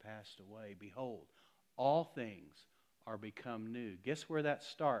things are passed away. Behold, all things are become new. Guess where that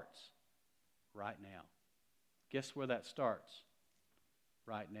starts? Right now. Guess where that starts?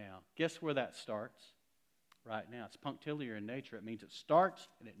 Right now. Guess where that starts? Right now. It's punctiliar in nature. It means it starts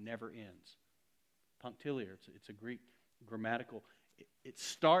and it never ends. Punctiliar, it's a Greek grammatical. It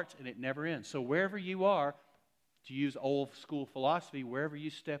starts and it never ends. So wherever you are, to use old school philosophy, wherever you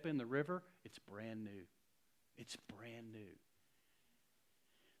step in the river, it's brand new. It's brand new.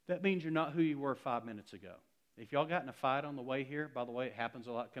 That means you're not who you were 5 minutes ago. If y'all got in a fight on the way here, by the way, it happens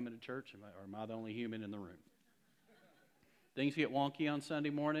a lot coming to church, or am I the only human in the room? Things get wonky on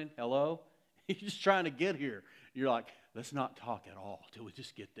Sunday morning. Hello? You're just trying to get here. You're like, let's not talk at all till we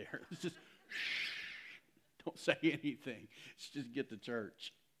just get there. Let's just shh. Don't say anything. Let's just get to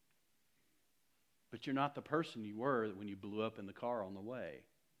church. But you're not the person you were when you blew up in the car on the way.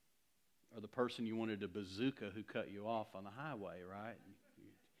 Or the person you wanted to bazooka who cut you off on the highway, right?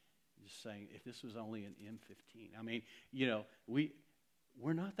 You're just saying, if this was only an M15. I mean,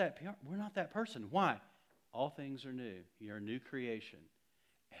 we're not that person. Why? All things are new. You're a new creation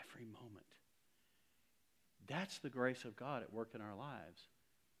every moment. That's the grace of God at work in our lives.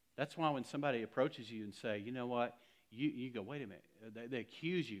 That's why when somebody approaches you and say, you know what, you go, wait a minute. They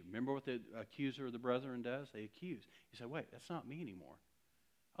accuse you. Remember what the accuser of the brethren does? They accuse. You say, wait, that's not me anymore.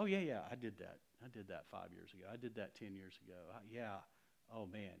 Oh, yeah, I did that. I did that 5 years ago. I did that 10 years ago. Oh,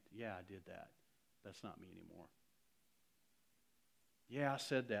 man, yeah, I did that. That's not me anymore. Yeah, I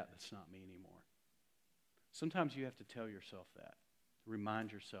said that. That's not me anymore. Sometimes you have to tell yourself that.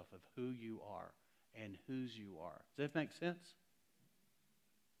 Remind yourself of who you are and whose you are. Does that make sense?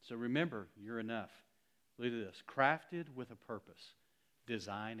 So remember, you're enough. Look at this. Crafted with a purpose,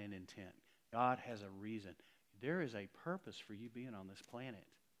 design, and intent. God has a reason. There is a purpose for you being on this planet.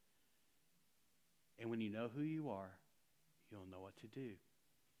 And when you know who you are, you'll know what to do.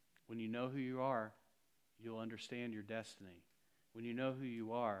 When you know who you are, you'll understand your destiny. When you know who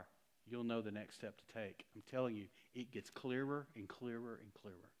you are, you'll know the next step to take. I'm telling you, it gets clearer and clearer and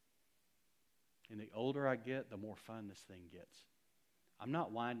clearer. And the older I get, the more fun this thing gets. I'm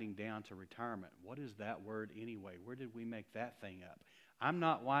not winding down to retirement. What is that word anyway? Where did we make that thing up? I'm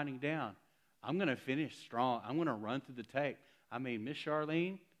not winding down. I'm going to finish strong. I'm going to run through the tape. I mean, Miss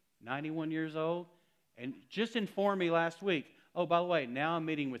Charlene, 91 years old, and just informed me last week, oh, by the way, now I'm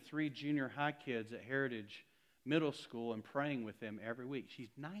meeting with 3 junior high kids at Heritage Middle School and praying with them every week.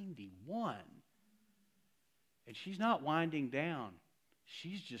 She's 91. And she's not winding down.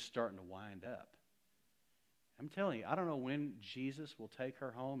 She's just starting to wind up. I'm telling you, I don't know when Jesus will take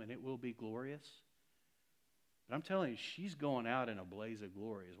her home and it will be glorious. But I'm telling you, she's going out in a blaze of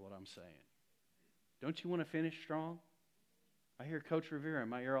glory is what I'm saying. Don't you want to finish strong? I hear Coach Rivera in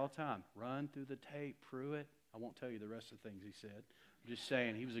my ear all the time. Run through the tape, Pruitt. I won't tell you the rest of the things he said. I'm just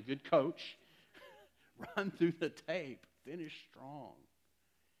saying he was a good coach. Run through the tape. Finish strong.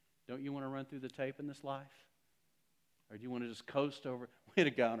 Don't you want to run through the tape in this life? Or do you want to just coast over? We had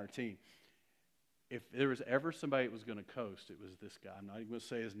a guy on our team. If there was ever somebody that was going to coast, it was this guy. I'm not even going to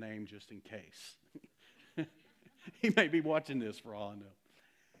say his name just in case. He may be watching this for all I know.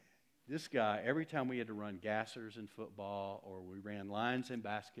 This guy, every time we had to run gassers in football, or we ran lines in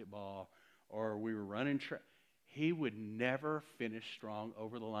basketball, or we were running track, he would never finish strong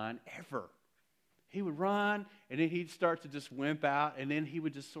over the line, ever. He would run, and then he'd start to just wimp out, and then he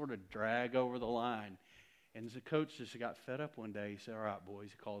would just sort of drag over the line. And the coach just got fed up one day. He said, all right, boys.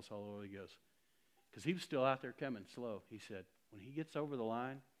 He called us all over. He goes, because he was still out there coming slow. He said, when he gets over the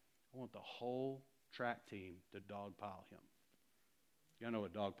line, I want the whole track team to dogpile him. You know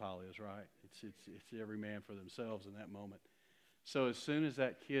what dogpile is, right? It's every man for themselves in that moment. So as soon as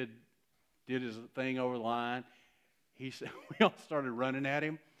that kid did his thing over the line, he said, we all started running at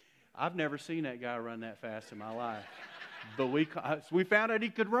him. I've never seen that guy run that fast in my life. But we found out he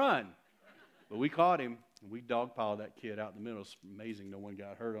could run. But we caught him, and we dogpiled that kid out in the middle. It's amazing no one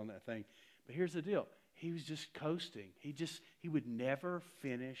got hurt on that thing. But here's the deal. He was just coasting. He would never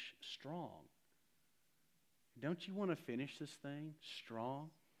finish strong. Don't you want to finish this thing strong?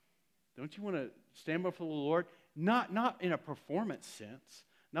 Don't you want to stand before the Lord? Not in a performance sense.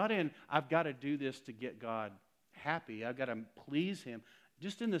 Not in, I've got to do this to get God happy. I've got to please Him.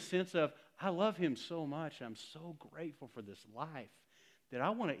 Just in the sense of, I love Him so much. I'm so grateful for this life that I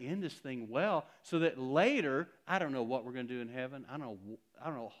want to end this thing well so that later, I don't know what we're going to do in heaven. I don't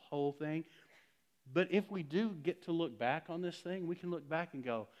know the whole thing. But if we do get to look back on this thing, we can look back and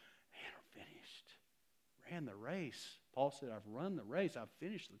go, man, I'm finished. Ran the race. Paul said, I've run the race. I've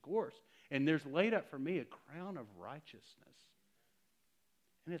finished the course. And there's laid up for me a crown of righteousness.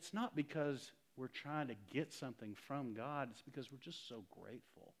 And it's not because we're trying to get something from God. It's because we're just so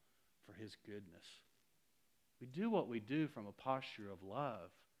grateful for His goodness. We do what we do from a posture of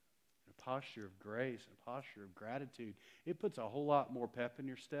love, a posture of grace, a posture of gratitude. It puts a whole lot more pep in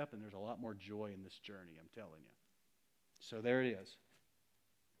your step, and there's a lot more joy in this journey, I'm telling you. So there it is.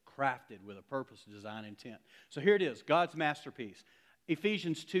 Crafted with a purpose, design, intent. So here it is, God's masterpiece.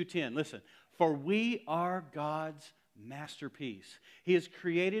 Ephesians 2:10, listen. For we are God's masterpiece. He has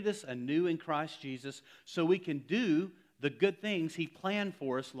created us anew in Christ Jesus so we can do the good things He planned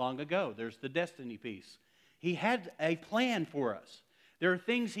for us long ago. There's the destiny piece. He had a plan for us. There are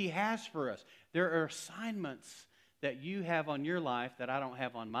things He has for us. There are assignments that you have on your life that I don't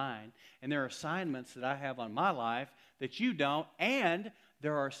have on mine. And there are assignments that I have on my life that you don't. And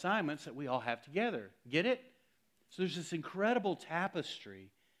there are assignments that we all have together. Get it? So there's this incredible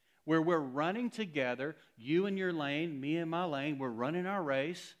tapestry where we're running together, you in your lane, me in my lane. We're running our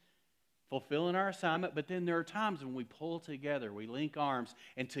race, fulfilling our assignment, but then there are times when we pull together, we link arms,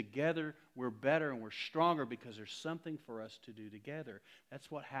 and together we're better and we're stronger because there's something for us to do together. That's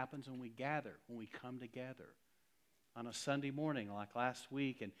what happens when we gather, when we come together on a Sunday morning like last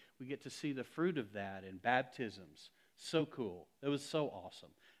week, and we get to see the fruit of that in baptisms. So cool. It was so awesome.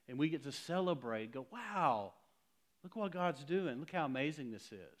 And we get to celebrate, go, wow, look what God's doing. Look how amazing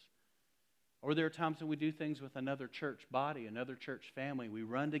this is. Or there are times when we do things with another church body, another church family. We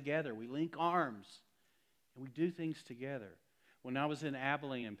run together. We link arms. And we do things together. When I was in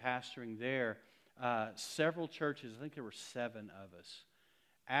Abilene and pastoring there, several churches, I think there were 7 of us,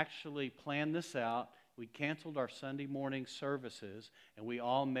 actually planned this out. We canceled our Sunday morning services, and we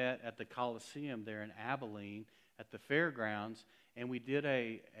all met at the Coliseum there in Abilene at the fairgrounds, and we did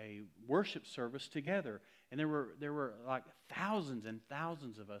a worship service together. And there were like thousands and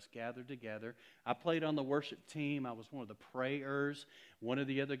thousands of us gathered together. I played on the worship team. I was one of the prayers. One of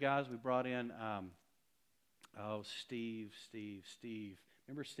the other guys we brought in, Steve.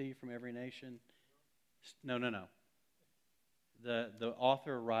 Remember Steve from Every Nation? No, no, no. The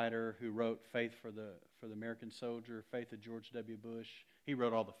author writer who wrote Faith for the American Soldier, Faith of George W. Bush, he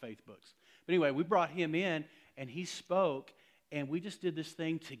wrote all the faith books. But anyway, we brought him in and he spoke and we just did this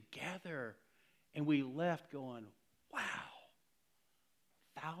thing together and we left going, wow.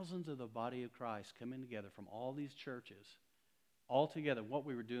 Thousands of the body of Christ coming together from all these churches. All together, what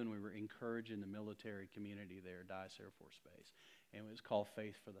we were doing, we were encouraging the military community there, Dice Air Force Base. And it was called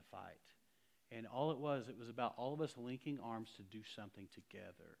Faith for the Fight. And all it was about all of us linking arms to do something together.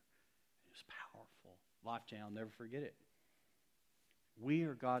 It was powerful. Life Channel, I'll never forget it. We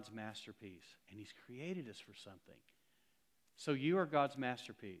are God's masterpiece, and He's created us for something. So you are God's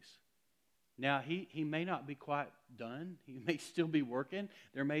masterpiece. Now, he may not be quite done. He may still be working.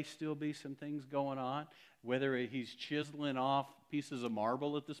 There may still be some things going on, whether He's chiseling off pieces of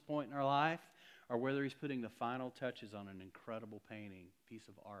marble at this point in our life, or whether He's putting the final touches on an incredible painting, piece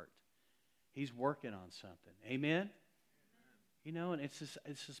of art. He's working on something. Amen? You know, and it's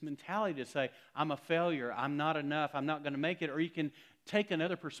this mentality to say, I'm a failure, I'm not enough, I'm not going to make it. Or you can take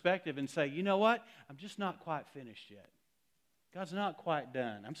another perspective and say, you know what? I'm just not quite finished yet. God's not quite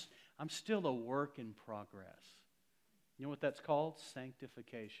done. I'm still a work in progress. You know what that's called?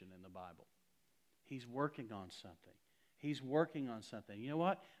 Sanctification in the Bible. He's working on something. He's working on something. You know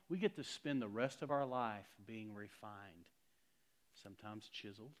what? We get to spend the rest of our life being refined. Sometimes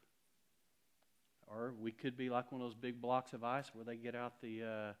chiseled. Or we could be like one of those big blocks of ice where they get out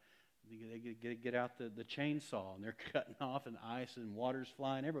the chainsaw and they're cutting off and ice and water's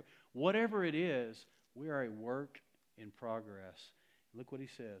flying everywhere. Whatever it is, we are a work in progress. Look what he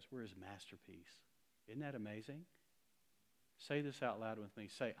says. We're His masterpiece. Isn't that amazing? Say this out loud with me.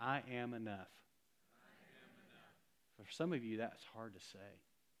 Say, I am enough. I am enough. For some of you, that's hard to say.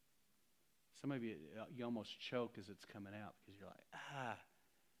 Some of you, you almost choke as it's coming out because you're like,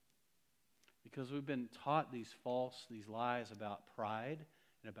 Because we've been taught these lies about pride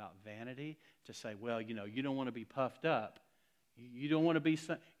and about vanity to say, well, you know, you don't want to be puffed up. You don't want to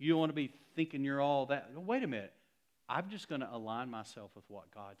be thinking you're all that. Wait a minute. I'm just going to align myself with what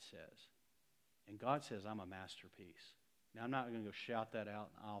God says. And God says I'm a masterpiece. Now, I'm not going to go shout that out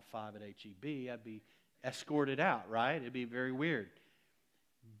in aisle 5 at HEB. I'd be escorted out, right? It'd be very weird.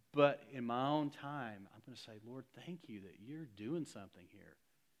 But in my own time, I'm going to say, Lord, thank you that you're doing something here.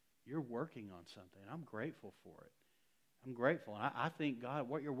 You're working on something. I'm grateful for it. I'm grateful. And I think, God,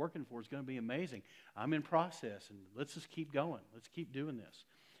 what you're working for is going to be amazing. I'm in process, and let's just keep going. Let's keep doing this.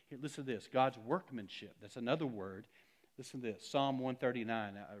 Here, listen to this. God's workmanship. That's another word. Listen to this. Psalm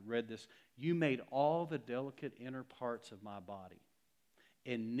 139. I read this. You made all the delicate inner parts of my body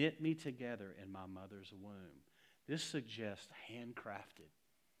and knit me together in my mother's womb. This suggests handcrafted.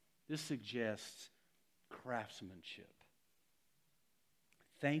 This suggests craftsmanship.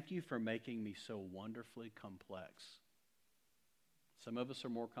 Thank you for making me so wonderfully complex. Some of us are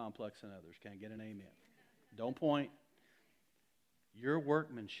more complex than others. Can I get an amen? Don't point. Your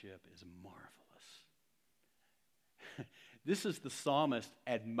workmanship is marvelous. This is the psalmist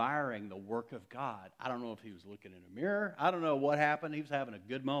admiring the work of God. I don't know if he was looking in a mirror. I don't know what happened. He was having a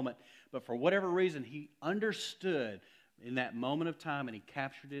good moment. But for whatever reason, he understood in that moment of time, and he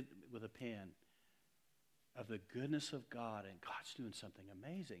captured it with a pen, of the goodness of God. And God's doing something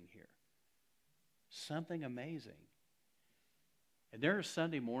amazing here. Something amazing. And there are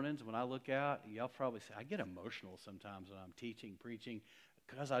Sunday mornings when I look out, y'all probably say, I get emotional sometimes when I'm teaching, preaching,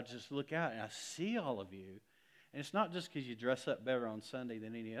 because I just look out and I see all of you. And it's not just because you dress up better on Sunday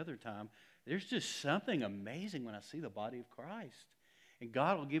than any other time. There's just something amazing when I see the body of Christ. And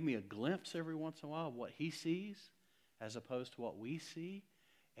God will give me a glimpse every once in a while of what He sees as opposed to what we see.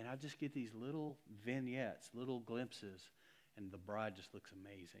 And I just get these little vignettes, little glimpses, and the bride just looks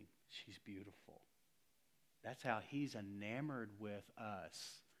amazing. She's beautiful. That's how He's enamored with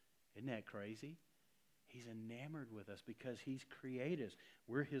us. Isn't that crazy? He's enamored with us because He's created us.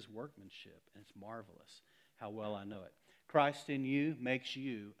 We're His workmanship, and it's marvelous how well I know it. Christ in you makes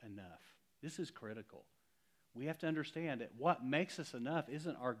you enough. This is critical. We have to understand that what makes us enough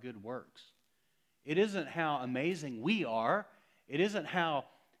isn't our good works. It isn't how amazing we are. It isn't how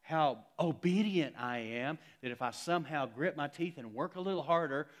obedient I am, that if I somehow grit my teeth and work a little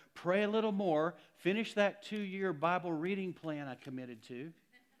harder, pray a little more, finish that 2-year Bible reading plan I committed to.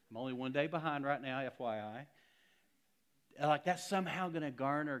 I'm only 1 day behind right now, FYI. Like that's somehow going to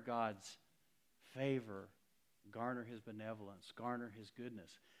garner God's favor, garner His benevolence, garner His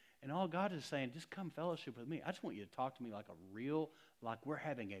goodness. And all God is saying, just come fellowship with me. I just want you to talk to me like we're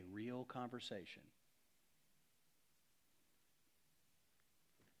having a real conversation.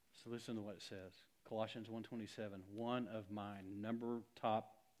 So listen to what it says. Colossians 1:27, one of my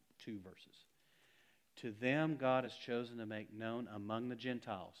top 2 verses. To them God has chosen to make known among the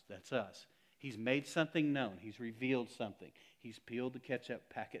Gentiles. That's us. He's made something known. He's revealed something. He's peeled the ketchup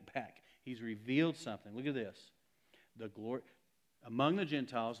packet back. He's revealed something. Look at this. The glory among the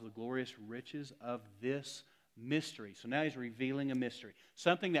Gentiles, the glorious riches of this mystery. So now he's revealing a mystery.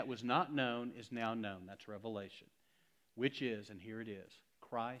 Something that was not known is now known. That's revelation. Which is, and here it is,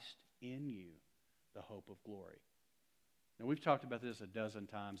 Christ in you, the hope of glory. Now we've talked about this a dozen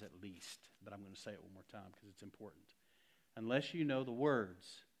times at least, but I'm going to say it one more time because it's important. Unless you know the words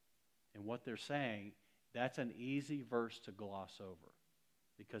and what they're saying, that's an easy verse to gloss over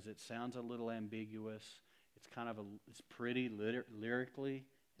because it sounds a little ambiguous. It's kind of it's pretty lyrically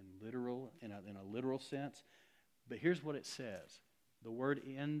and literal in a literal sense. But here's what it says. The word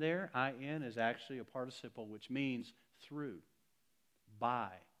in there, in, is actually a participle which means through, by,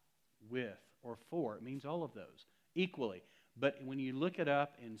 with, or for. It means all of those equally. But when you look it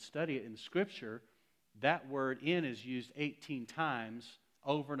up and study it in Scripture, that word in is used 18 times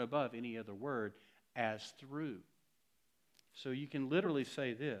over and above any other word as through. So you can literally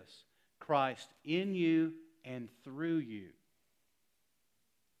say this, Christ in you and through you.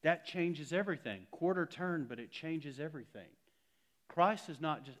 That changes everything. Quarter turn, but it changes everything. Christ is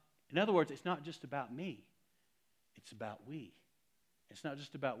not just, in other words, it's not just about me. It's about we. It's not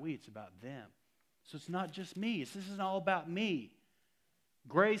just about we, it's about them. So it's not just me. This isn't all about me.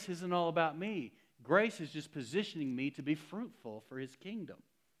 Grace isn't all about me. Grace is just positioning me to be fruitful for His kingdom.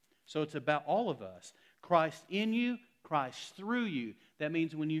 So it's about all of us. Christ in you, Christ through you. That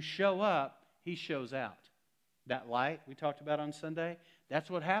means when you show up, He shows out. That light we talked about on Sunday, that's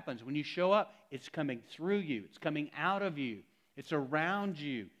what happens. When you show up, it's coming through you. It's coming out of you. It's around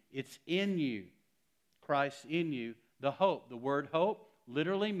you. It's in you. Christ in you. The hope. The word hope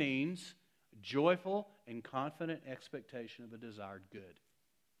literally means joyful and confident expectation of a desired good.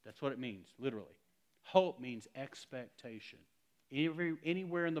 That's what it means, literally. Hope means expectation.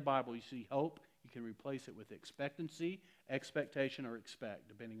 Anywhere in the Bible you see hope, you can replace it with expectancy, expectation, or expect,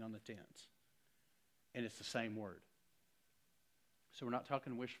 depending on the tense. And it's the same word. So we're not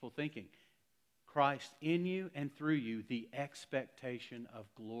talking wishful thinking. Christ in you and through you, the expectation of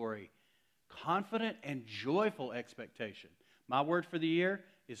glory. Confident and joyful expectation. My word for the year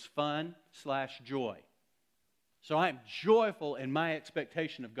is fun/joy. So I am joyful in my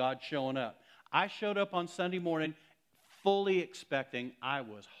expectation of God showing up. I showed up on Sunday morning fully expecting, I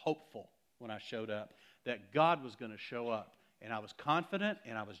was hopeful when I showed up, that God was going to show up. And I was confident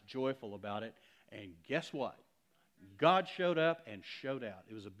and I was joyful about it. And guess what? God showed up and showed out.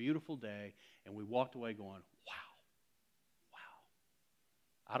 It was a beautiful day, and we walked away going, wow, wow.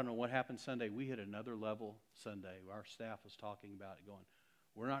 I don't know what happened Sunday. We hit another level Sunday. Our staff was talking about it, going,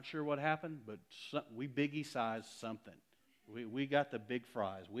 we're not sure what happened, but we biggie-sized something. We got the big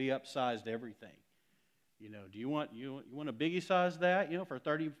fries. We upsized everything. You know, do you want to biggie-size that, for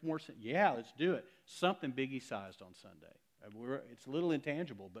 30 more cents? Yeah, let's do it. Something biggie-sized on Sunday. It's a little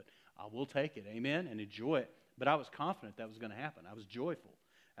intangible, but I will take it, amen, and enjoy it. But I was confident that was going to happen. I was joyful.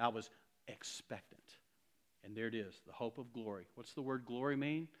 I was expectant. And there it is, the hope of glory. What's the word glory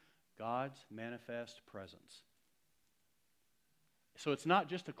mean? God's manifest presence. So it's not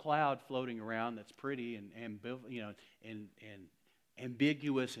just a cloud floating around that's pretty and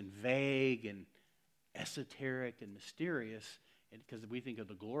ambiguous and vague and esoteric and mysterious, because we think of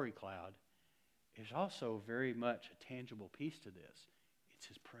the glory cloud. There's also very much a tangible piece to this. It's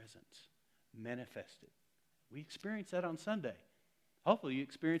His presence manifested. We experience that on Sunday. Hopefully you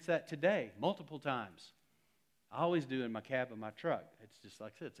experience that today multiple times. I always do in my cab of my truck. It's just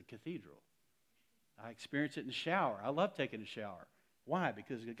like I said, it's a cathedral. I experience it in the shower. I love taking a shower. Why?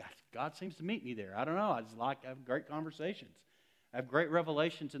 Because God seems to meet me there. I don't know. I have great conversations. I have great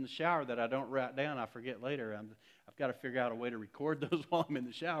revelations in the shower that I don't write down. I forget later. I've got to figure out a way to record those while I'm in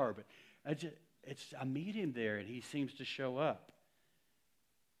the shower. But I meet Him there, and He seems to show up.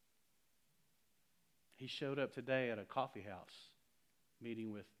 He showed up today at a coffee house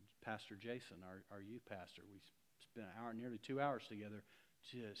meeting with Pastor Jason, our youth pastor. We spent an hour, nearly 2 hours together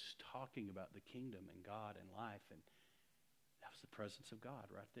just talking about the kingdom and God and life. And that was the presence of God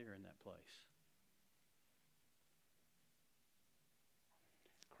right there in that place.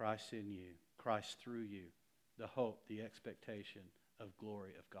 Christ in you, Christ through you, the hope, the expectation of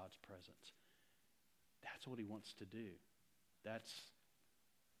glory of God's presence. That's what He wants to do.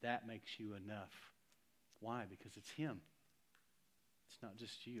 That makes you enough. Why? Because it's Him. It's not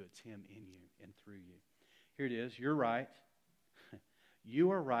just you, it's Him in you and through you. Here it is. You're right.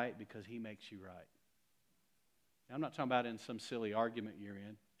 You are right because He makes you right. Now, I'm not talking about in some silly argument you're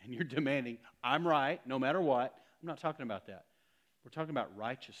in and you're demanding, I'm right no matter what. I'm not talking about that. We're talking about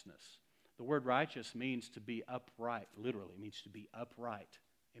righteousness. The word righteous means to be upright. Literally, it means to be upright.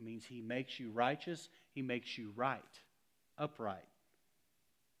 It means He makes you righteous. He makes you right. Upright.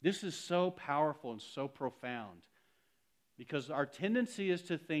 This is so powerful and so profound. Because our tendency is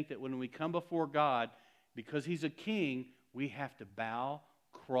to think that when we come before God, because He's a king, we have to bow,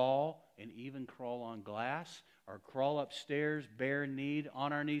 crawl, and even crawl on glass, or crawl upstairs, bare kneed,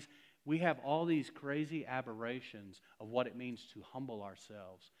 on our knees. We have all these crazy aberrations of what it means to humble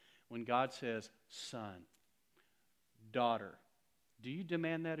ourselves. When God says, son, daughter, do you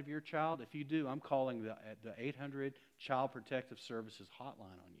demand that of your child? If you do, I'm calling the 800 Child Protective Services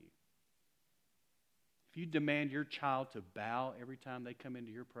hotline on you. If you demand your child to bow every time they come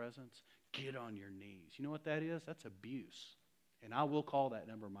into your presence, get on your knees. You know what that is? That's abuse. And I will call that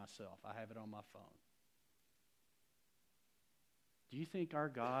number myself. I have it on my phone. Do you think our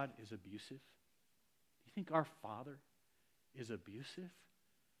God is abusive? Do you think our Father is abusive?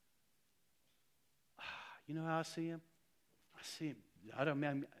 You know how I see Him? I see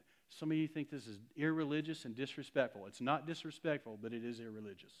Him. Some of you think this is irreligious and disrespectful. It's not disrespectful, but it is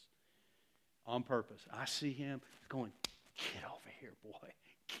irreligious. On purpose. I see Him going, get over here, boy.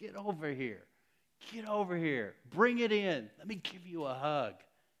 Get over here. Get over here. Bring it in. Let me give you a hug.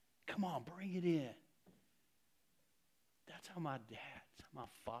 Come on, bring it in. That's how my dad, that's how my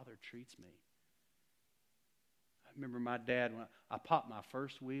father treats me. I remember my dad, when I popped my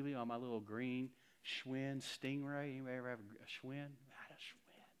first wheelie on my little green Schwinn Stingray. Anybody ever have a Schwinn? I had a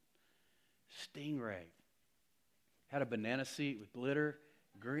Schwinn. Stingray. Had a banana seat with glitter.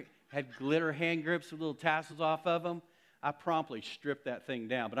 Had glitter hand grips with little tassels off of them. I promptly stripped that thing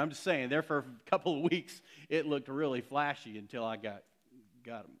down. But I'm just saying, there for a couple of weeks, it looked really flashy until I got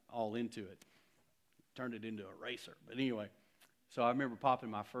all into it. Turned it into a racer. But anyway, so I remember popping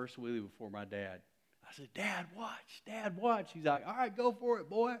my first wheelie before my dad. I said, Dad, watch. Dad, watch. He's like, all right, go for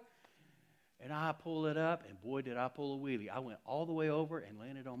it, boy. And I pull it up, and boy, did I pull a wheelie. I went all the way over and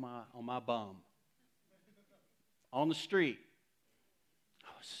landed on my bum. On the street.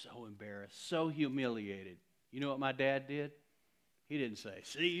 I was so embarrassed, so humiliated. You know what my dad did? He didn't say,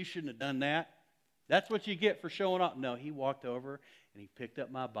 see, you shouldn't have done that. That's what you get for showing off. No, he walked over, and he picked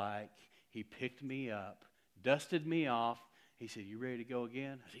up my bike. He picked me up, dusted me off. He said, you ready to go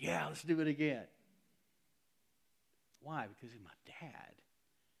again? I said, yeah, let's do it again. Why? Because he's my dad.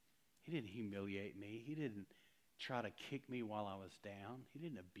 He didn't humiliate me. He didn't try to kick me while I was down. He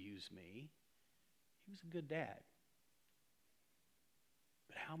didn't abuse me. He was a good dad.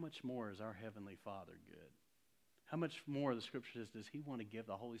 But how much more is our Heavenly Father good? How much more, the Scripture says, does He want to give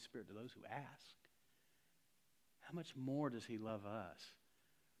the Holy Spirit to those who ask? How much more does He love us?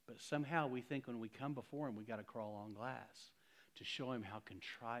 But somehow we think when we come before Him, we got to crawl on glass to show Him how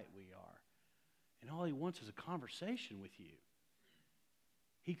contrite we are. And all He wants is a conversation with you.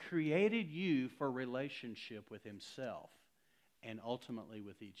 He created you for relationship with Himself and ultimately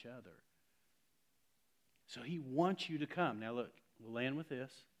with each other. So He wants you to come. Now look, we'll land with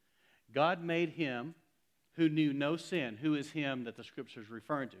this. God made Him who knew no sin. Who is Him that the Scripture is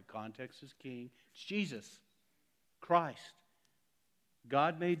referring to? Context is king. It's Jesus, Christ.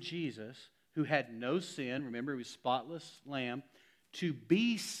 God made Jesus, who had no sin. Remember, He was spotless lamb. To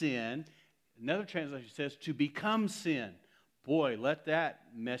be sin. Another translation says to become sin. Boy, let that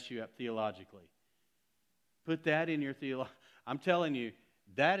mess you up theologically. Put that in your theology. I'm telling you,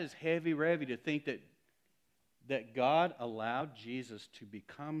 that is heavy-revy to think that God allowed Jesus to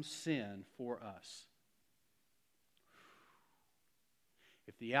become sin for us.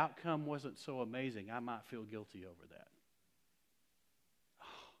 If the outcome wasn't so amazing, I might feel guilty over that.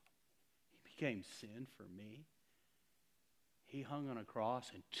 Oh, He became sin for me. He hung on a cross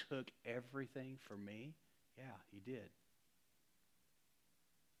and took everything for me. Yeah, He did.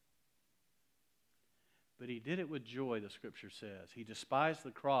 But He did it with joy, the Scripture says. He despised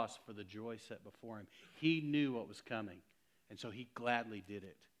the cross for the joy set before Him. He knew what was coming, and so He gladly did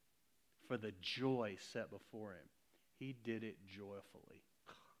it for the joy set before Him. He did it joyfully.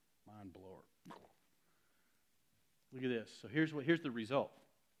 Mind blower. Look at this. So here's the result.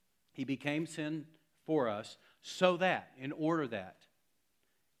 He became sin for us so that, in order that,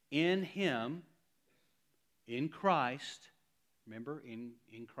 in Him, in Christ, remember, in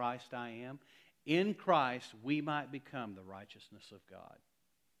Christ I am, in Christ we might become the righteousness of God.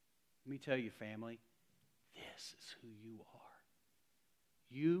 Let me tell you, family, this is who you are.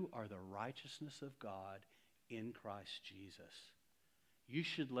 You are the righteousness of God in Christ Jesus.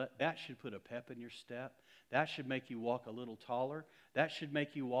 That should put a pep in your step. That should make you walk a little taller. That should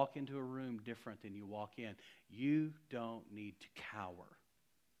make you walk into a room different than you walk in. You don't need to cower.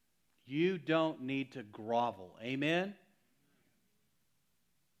 You don't need to grovel. Amen?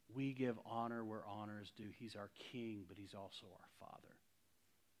 We give honor where honor is due. He's our King, but He's also our Father.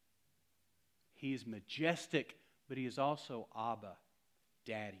 He is majestic, but He is also Abba,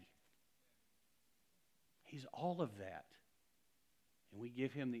 Daddy. He's all of that. And we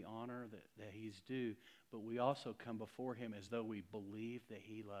give Him the honor that He's due, but we also come before Him as though we believe that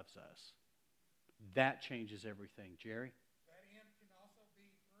He loves us. That changes everything. Jerry? That Him can also be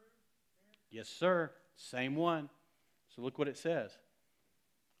through? Yes, sir. Same one. So look what it says.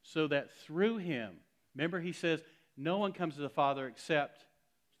 So that through Him, remember He says, no one comes to the Father except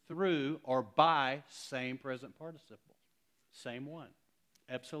through or by, same present participle. Same one.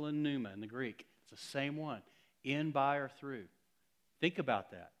 Epsilon pneuma in the Greek. It's the same one. In, by, or through. Think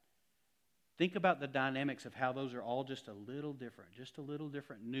about that. Think about the dynamics of how those are all just a little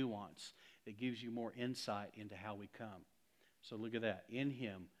different nuance that gives you more insight into how we come. So look at that. In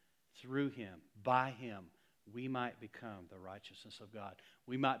Him, through Him, by Him, we might become the righteousness of God.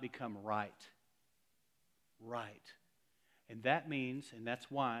 We might become right. Right. And that means, and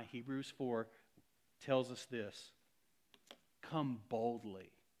that's why Hebrews 4 tells us this. Come boldly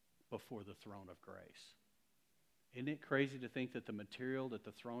before the throne of grace. Isn't it crazy to think that the material that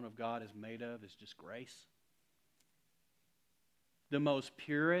the throne of God is made of is just grace? The most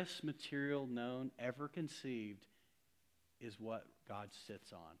purest material known, ever conceived, is what God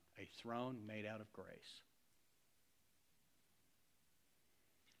sits on. A throne made out of grace.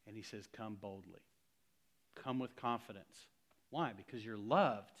 And He says, come boldly. Come with confidence. Why? Because you're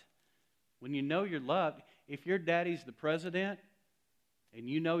loved. When you know you're loved, if your daddy's the president and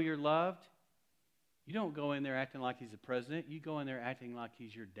you know you're loved, you don't go in there acting like he's the president. You go in there acting like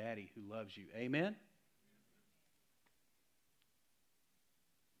he's your daddy who loves you. Amen?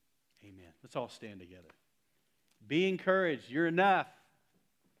 Amen. Let's all stand together. Be encouraged. You're enough.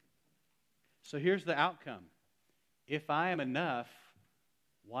 So here's the outcome. If I am enough,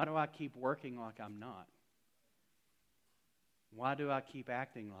 why do I keep working like I'm not? Why do I keep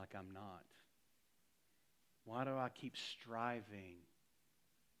acting like I'm not? Why do I keep striving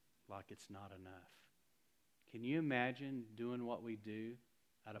like it's not enough? Can you imagine doing what we do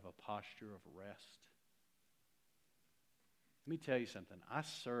out of a posture of rest? Let me tell you something. I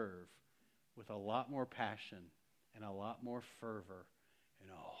serve with a lot more passion and a lot more fervor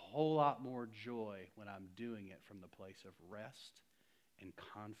and a whole lot more joy when I'm doing it from the place of rest and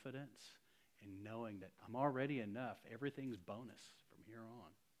confidence and knowing that I'm already enough. Everything's bonus from here on.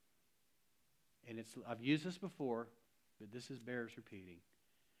 And I've used this before, but this bears repeating.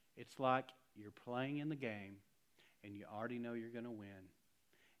 It's like you're playing in the game and you already know you're going to win.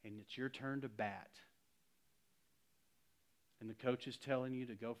 And it's your turn to bat. And the coach is telling you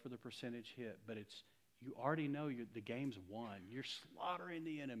to go for the percentage hit, but you already know the game's won. You're slaughtering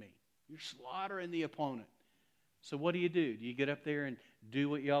the enemy. You're slaughtering the opponent. So what do? Do you get up there and do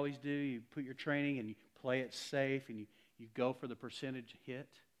what you always do? You put your training and you play it safe and you go for the percentage hit?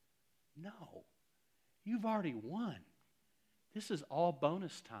 No. You've already won. This is all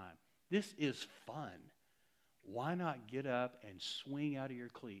bonus time. This is fun. Why not get up and swing out of your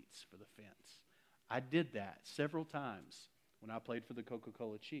cleats for the fence? I did that several times when I played for the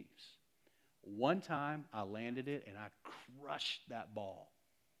Coca-Cola Chiefs. One time I landed it and I crushed that ball.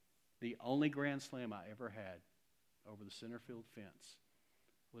 The only grand slam I ever had over the center field fence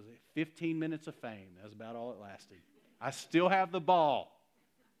was 15 minutes of fame. That was about all it lasted. I still have the ball.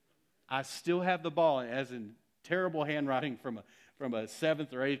 As in terrible handwriting from a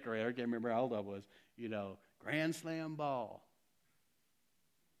 7th or 8th grader. I can't remember how old I was. Grand slam ball.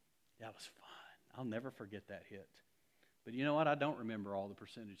 That was fun. I'll never forget that hit. But you know what? I don't remember all the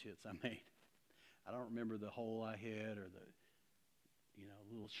percentage hits I made. I don't remember the hole I hit or the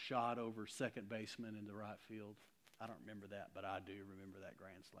little shot over second baseman into right field. I don't remember that, but I do remember that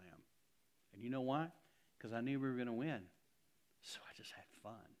grand slam. And you know why? Because I knew we were going to win. So I just had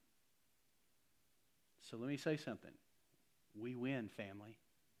fun. So let me say something. We win, family.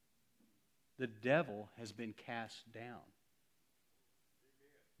 The devil has been cast down.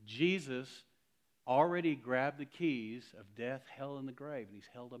 Jesus already grabbed the keys of death, hell, and the grave, and He's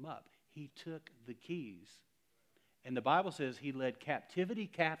held them up. He took the keys. And the Bible says He led captivity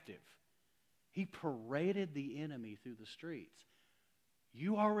captive. He paraded the enemy through the streets.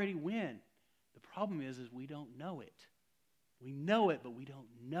 You already win. The problem is we don't know it. We know it, but we don't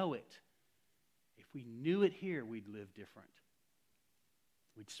know it. If we knew it here, we'd live different.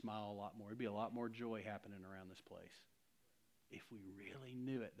 We'd smile a lot more. There'd be a lot more joy happening around this place. If we really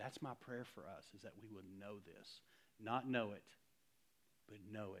knew it, that's my prayer for us, is that we would know this. Not know it, but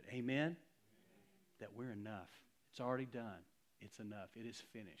know it. Amen? That we're enough. It's already done. It's enough. It is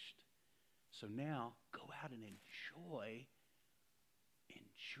finished. So now, go out and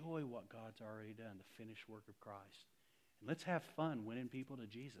Enjoy what God's already done, the finished work of Christ. And let's have fun winning people to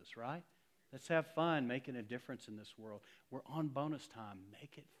Jesus, right? Let's have fun making a difference in this world. We're on bonus time.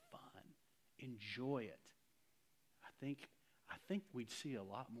 Make it fun. Enjoy it. I think we'd see a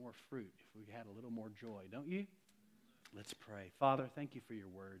lot more fruit if we had a little more joy, don't you? Let's pray. Father, thank you for your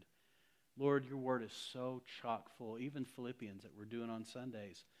word. Lord, your word is so chock full. Even Philippians that we're doing on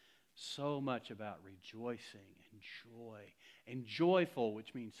Sundays, so much about rejoicing and joy. And joyful,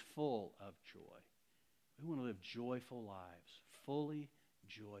 which means full of joy. We want to live joyful lives, fully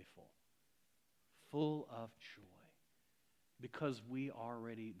joyful, full of joy. Because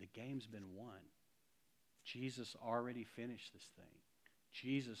the game's been won. Jesus already finished this thing.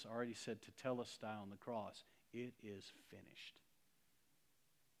 Jesus already said to Telestai on the cross, it is finished.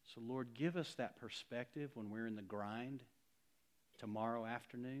 So Lord, give us that perspective when we're in the grind tomorrow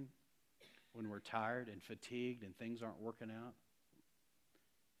afternoon, when we're tired and fatigued and things aren't working out.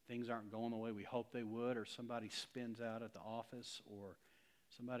 Things aren't going the way we hope they would, or somebody spins out at the office, or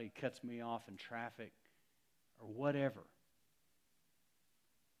somebody cuts me off in traffic, or whatever.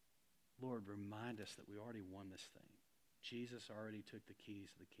 Lord, remind us that we already won this thing. Jesus already took the keys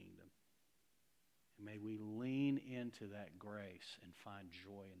to the kingdom. And may we lean into that grace and find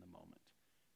joy in the moment.